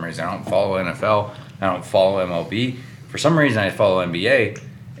for some reason. I don't follow NFL. I don't follow MLB. For some reason, I follow NBA.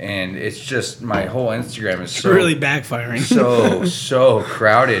 And it's just my whole Instagram is so really backfiring. so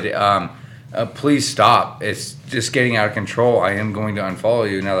crowded. Please stop. It's just getting out of control. I am going to unfollow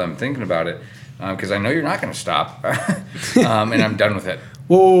you now that I'm thinking about it because I know you're not going to stop. And I'm done with it.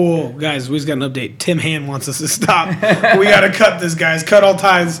 Whoa, guys, we just got an update. Tim Hand wants us to stop. We got to cut this, guys. Cut all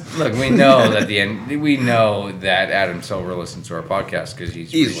ties. Look, we know that Adam Silver listens to our podcast because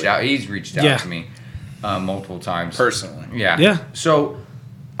he's reached out to me multiple times Personally. Yeah. So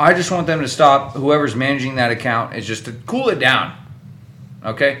I just want them to stop. Whoever's managing that account is just to cool it down.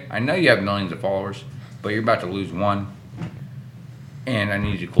 Okay? I know you have millions of followers, but you're about to lose one. And I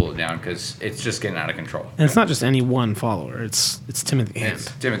need you to cool it down because it's just getting out of control. And it's not just any one follower. It's Timothy Hand.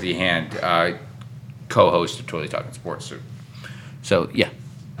 It's Timothy Hand, co-host of Totally Talking Sports. So yeah.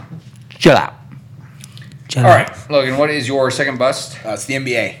 Chill out. All right, Logan, what is your second bust? It's the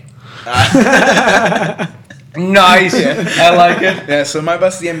NBA. Nice. I like it. Yeah, so my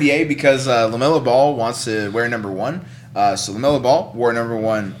bust is the NBA because LaMelo Ball wants to wear number 1. So LaMelo Ball wore number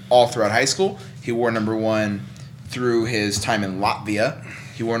 1 all throughout high school. He wore number 1 through his time in Latvia.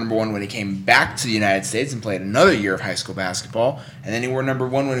 He wore number 1 when he came back to the United States and played another year of high school basketball. And then he wore number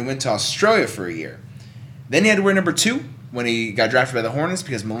 1 when he went to Australia for a year. Then he had to wear number 2 when he got drafted by the Hornets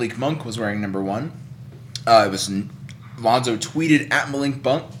because Malik Monk was wearing number 1. Lonzo tweeted at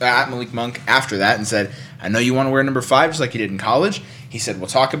Malik Monk after that and said, I know you want to wear number 5 just like you did in college. He said, we'll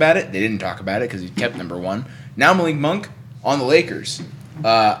talk about it. They didn't talk about it because he kept number 1. Now Malik Monk on the Lakers.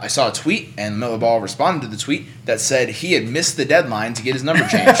 I saw a tweet, and Melo Ball responded to the tweet that said he had missed the deadline to get his number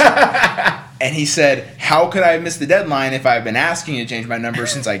changed. And he said, how could I have missed the deadline if I've been asking to change my number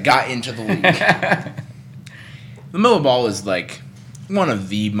since I got into the league? LaMelo Ball is like one of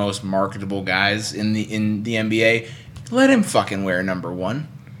the most marketable guys in the NBA. Let him fucking wear number 1.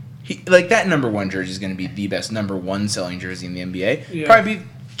 That number 1 jersey is going to be the best number 1 selling jersey in the NBA. Yeah. Probably be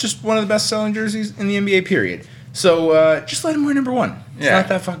just one of the best selling jerseys in the NBA, period. So just let him wear number 1. It's not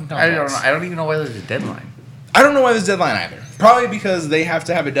that fucking complex. I don't even know why there's a deadline. I don't know why there's a deadline either. Probably because they have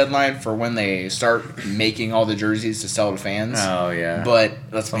to have a deadline for when they start making all the jerseys to sell to fans. Oh yeah. But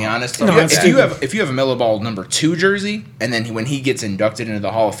let's be honest. No, If you have a Melo Ball number 2 jersey, and then when he gets inducted into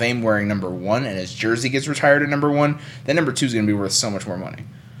the Hall of Fame wearing number 1, and his jersey gets retired at number 1, then number 2 is going to be worth so much more money.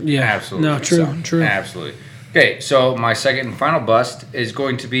 Yeah, absolutely. No, true. Absolutely. Okay, so my second and final bust is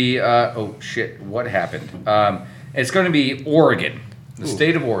going to be oh shit, what happened? It's going to be Oregon, the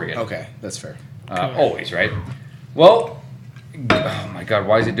state of Oregon. Okay, that's fair. Always, right? Well, oh my God,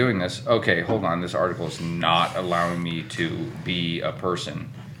 why is it doing this? Okay, hold on. This article is not allowing me to be a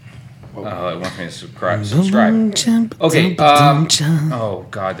person. It wants me to subscribe. Okay. Oh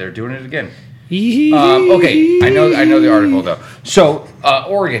God, they're doing it again. Okay, I know the article though. So,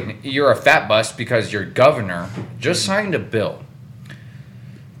 Oregon, you're a fat bust because your governor just signed a bill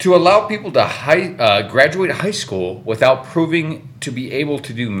to allow people to graduate high school without proving to be able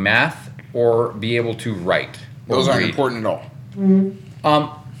to do math or be able to write. Those aren't important at all.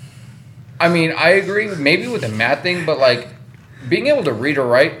 I mean, I agree maybe with the math thing, but like being able to read or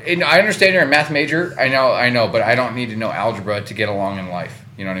write. And I understand you're a math major. I know, but I don't need to know algebra to get along in life.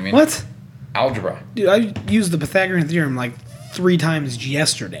 You know what I mean? What? Algebra. Dude, I used the Pythagorean theorem like 3 times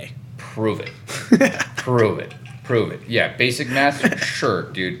yesterday. Prove it. Prove it. Yeah, basic math,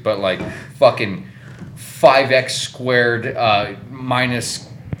 sure, dude. But like fucking 5x squared minus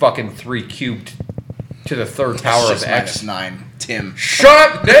fucking 3 cubed to the third power of x. Minus 9, Tim.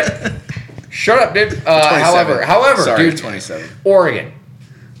 Shut up, dude. However, Sorry, dude, 27. Oregon.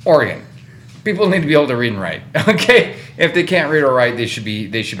 People need to be able to read and write. Okay, if they can't read or write, they should be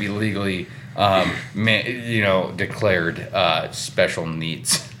legally, declared special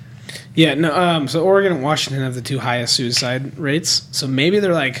needs. Yeah, no. So Oregon and Washington have the 2 highest suicide rates. So maybe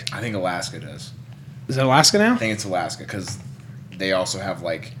they're like. I think Alaska does. Is it Alaska now? I think it's Alaska because they also have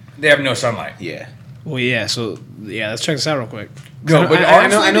like. They have no sunlight. Yeah. Well, yeah. So yeah, let's check this out real quick. No, but I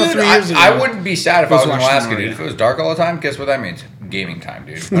know dude, 3 years ago. I wouldn't be sad if I was in Washington, Alaska, dude. Oregon. If it was dark all the time, guess what that means? Gaming time,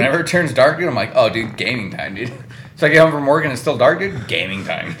 dude. Whenever it turns dark, dude, I'm like, oh, dude, gaming time, dude. So I get home from work and it's still dark, dude. Gaming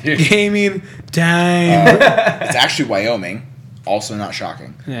time, dude. Gaming time. It's actually Wyoming. Also not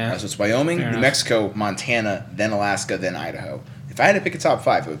shocking. Yeah. So it's Wyoming, Fair New enough. Mexico, Montana, then Alaska, then Idaho. If I had to pick a top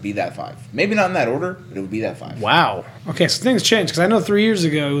 5, it would be that 5. Maybe not in that order, but it would be that 5. Wow. Okay, so things changed because I know 3 years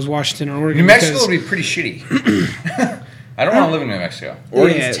ago it was Washington and Oregon. New Mexico because- would be pretty shitty. I don't want to live in New Mexico.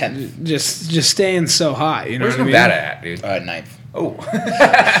 Oregon's yeah, 10th. just staying so hot. You know Where's what Nevada at, dude? 9th. Oh.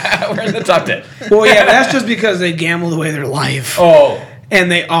 We're in the top 10. Well, yeah, but that's just because they gambled away their life Oh. and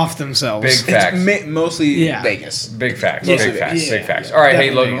they off themselves. Big facts. It's mostly Yeah. Vegas. Big facts. Yeah. Big facts. Yeah. Big facts. All right, hey,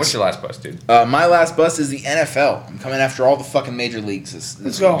 Definitely Logan, Vegas. what's your last bust, dude? My last bust is the NFL. I'm coming after all the fucking major leagues.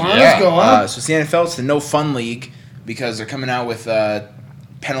 Let's go on. Yeah. Let's go on. So it's the NFL. It's the no fun league because they're coming out with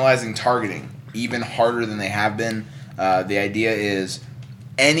penalizing targeting even harder than they have been. The idea is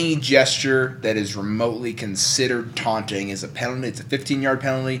any gesture that is remotely considered taunting is a penalty. It's a 15-yard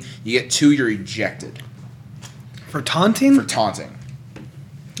penalty. You get 2, you're ejected For taunting? for taunting.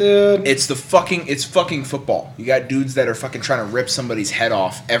 Dude. It's fucking football. You got dudes that are fucking trying to rip somebody's head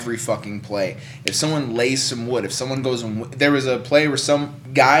off every fucking play. If someone lays some wood, if someone goes and there was a play where some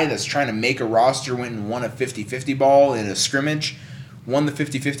guy that's trying to make a roster went and won a 50-50 ball in a scrimmage, won the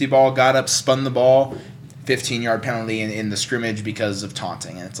 50-50 ball, got up, spun the ball, 15-yard penalty in the scrimmage because of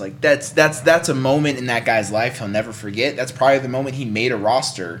taunting. And it's like that's a moment in that guy's life he'll never forget. That's probably the moment he made a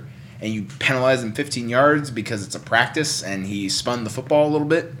roster and you penalize him 15 yards because it's a practice and he spun the football a little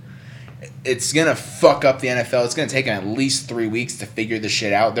bit. It's going to fuck up the NFL. It's going to take them at least 3 weeks to figure this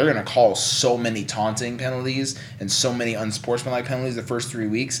shit out. They're going to call so many taunting penalties and so many unsportsmanlike penalties the first 3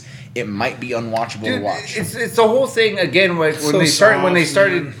 weeks. It might be unwatchable to watch. It's the whole thing again. When So they soft,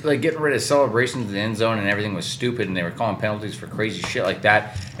 started like getting rid of celebrations in the end zone and everything was stupid, and they were calling penalties for crazy shit like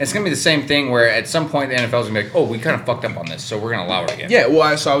that. And it's gonna be the same thing where at some point the NFL's gonna be like, oh, we kind of fucked up on this, so we're gonna allow it again. Yeah, well,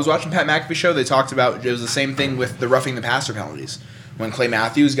 I was watching Pat McAfee show. They talked about it was the same thing with the roughing the passer penalties. When Clay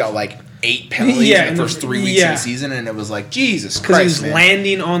Matthews got like 8 penalties Yeah, in the first 3 weeks of yeah. the season, and it was like, Jesus Because he Christ, was man.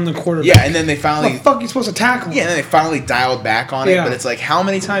 landing on the quarterback. Yeah, and then they How finally the fuck are you supposed to tackle him? Yeah, and then they finally dialed back on it, Yeah. but it's like, how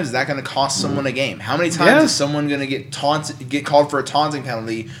many times is that going to cost someone a game? How many times Yeah. is someone going to get called for a taunting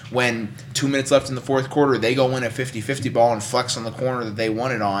penalty when 2 minutes left in the fourth quarter, they go win a 50-50 ball and flex on the corner that they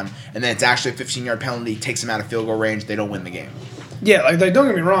won it on, and then it's actually a 15-yard penalty, takes them out of field goal range, they don't win the game. Yeah, like don't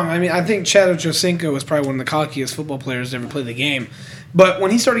get me wrong. I mean, I think Chad Ochocinco was probably one of the cockiest football players to ever play the game. But when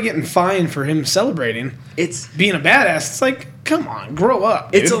he started getting fined for him celebrating, It's being a badass, it's like, come on, grow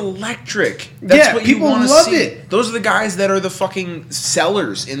up. Dude. It's electric. That's Yeah, what you people want to love see. it. Those are the guys that are the fucking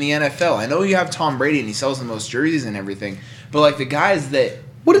sellers in the NFL. I know you have Tom Brady and he sells the most jerseys and everything, but like the guys that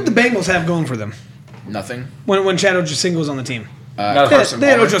What did the Bengals have going for them nothing. when Chad Ochocinco was on the team? No, Carson They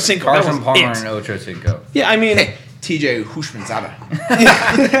had Palmer. Ochocinco. Carson That was Palmer it. and Ocho Cinco. Yeah, I mean, Hey, TJ Hushmanzada.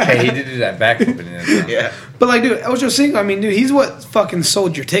 Hey, he did do that backflip in the Yeah. but like, dude, Ochocinco, I mean, dude, he's what fucking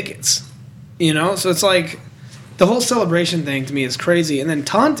sold your tickets. You know? So it's like, the whole celebration thing to me is crazy. And then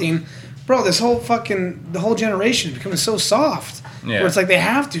taunting, bro, the whole generation is becoming so soft. Yeah. Where it's like they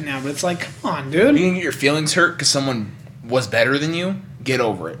have to now, but it's like, come on, You dude. can get your feelings hurt because someone was better than you. Get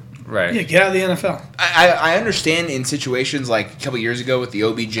over it. Right. Yeah, get out of the NFL. I understand in situations like a couple years ago with the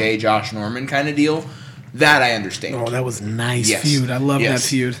OBJ, Josh Norman kind of deal. That I understand. Oh, that was a nice Yes. feud. I love Yes. that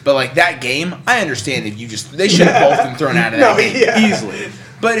feud. But like that game, I understand if you they should have both been thrown out of that game easily.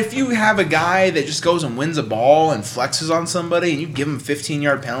 But if you have a guy that just goes and wins a ball and flexes on somebody and you give him a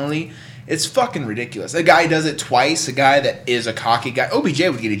 15-yard penalty, it's fucking ridiculous. A guy does it twice, a guy that is a cocky guy. OBJ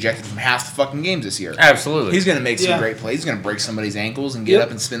would get ejected from half the fucking games this year. Absolutely. He's going to make some Yeah. great plays. He's going to break somebody's ankles and get up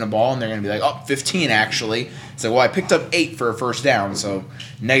and spin a ball, and they're going to be like, 15 actually. It's like, well, I picked up 8 for a first down, so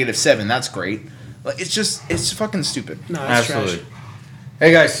 -7. That's great. Like, it's fucking stupid. No, that's Absolutely. trash.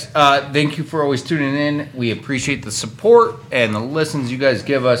 Hey guys, thank you for always tuning in. We appreciate the support and the listens you guys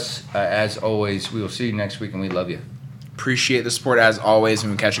give us. As always, we will see you next week, and we love you. Appreciate the support as always,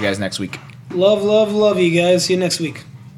 and we'll catch you guys next week. Love, love, love you guys. See you next week.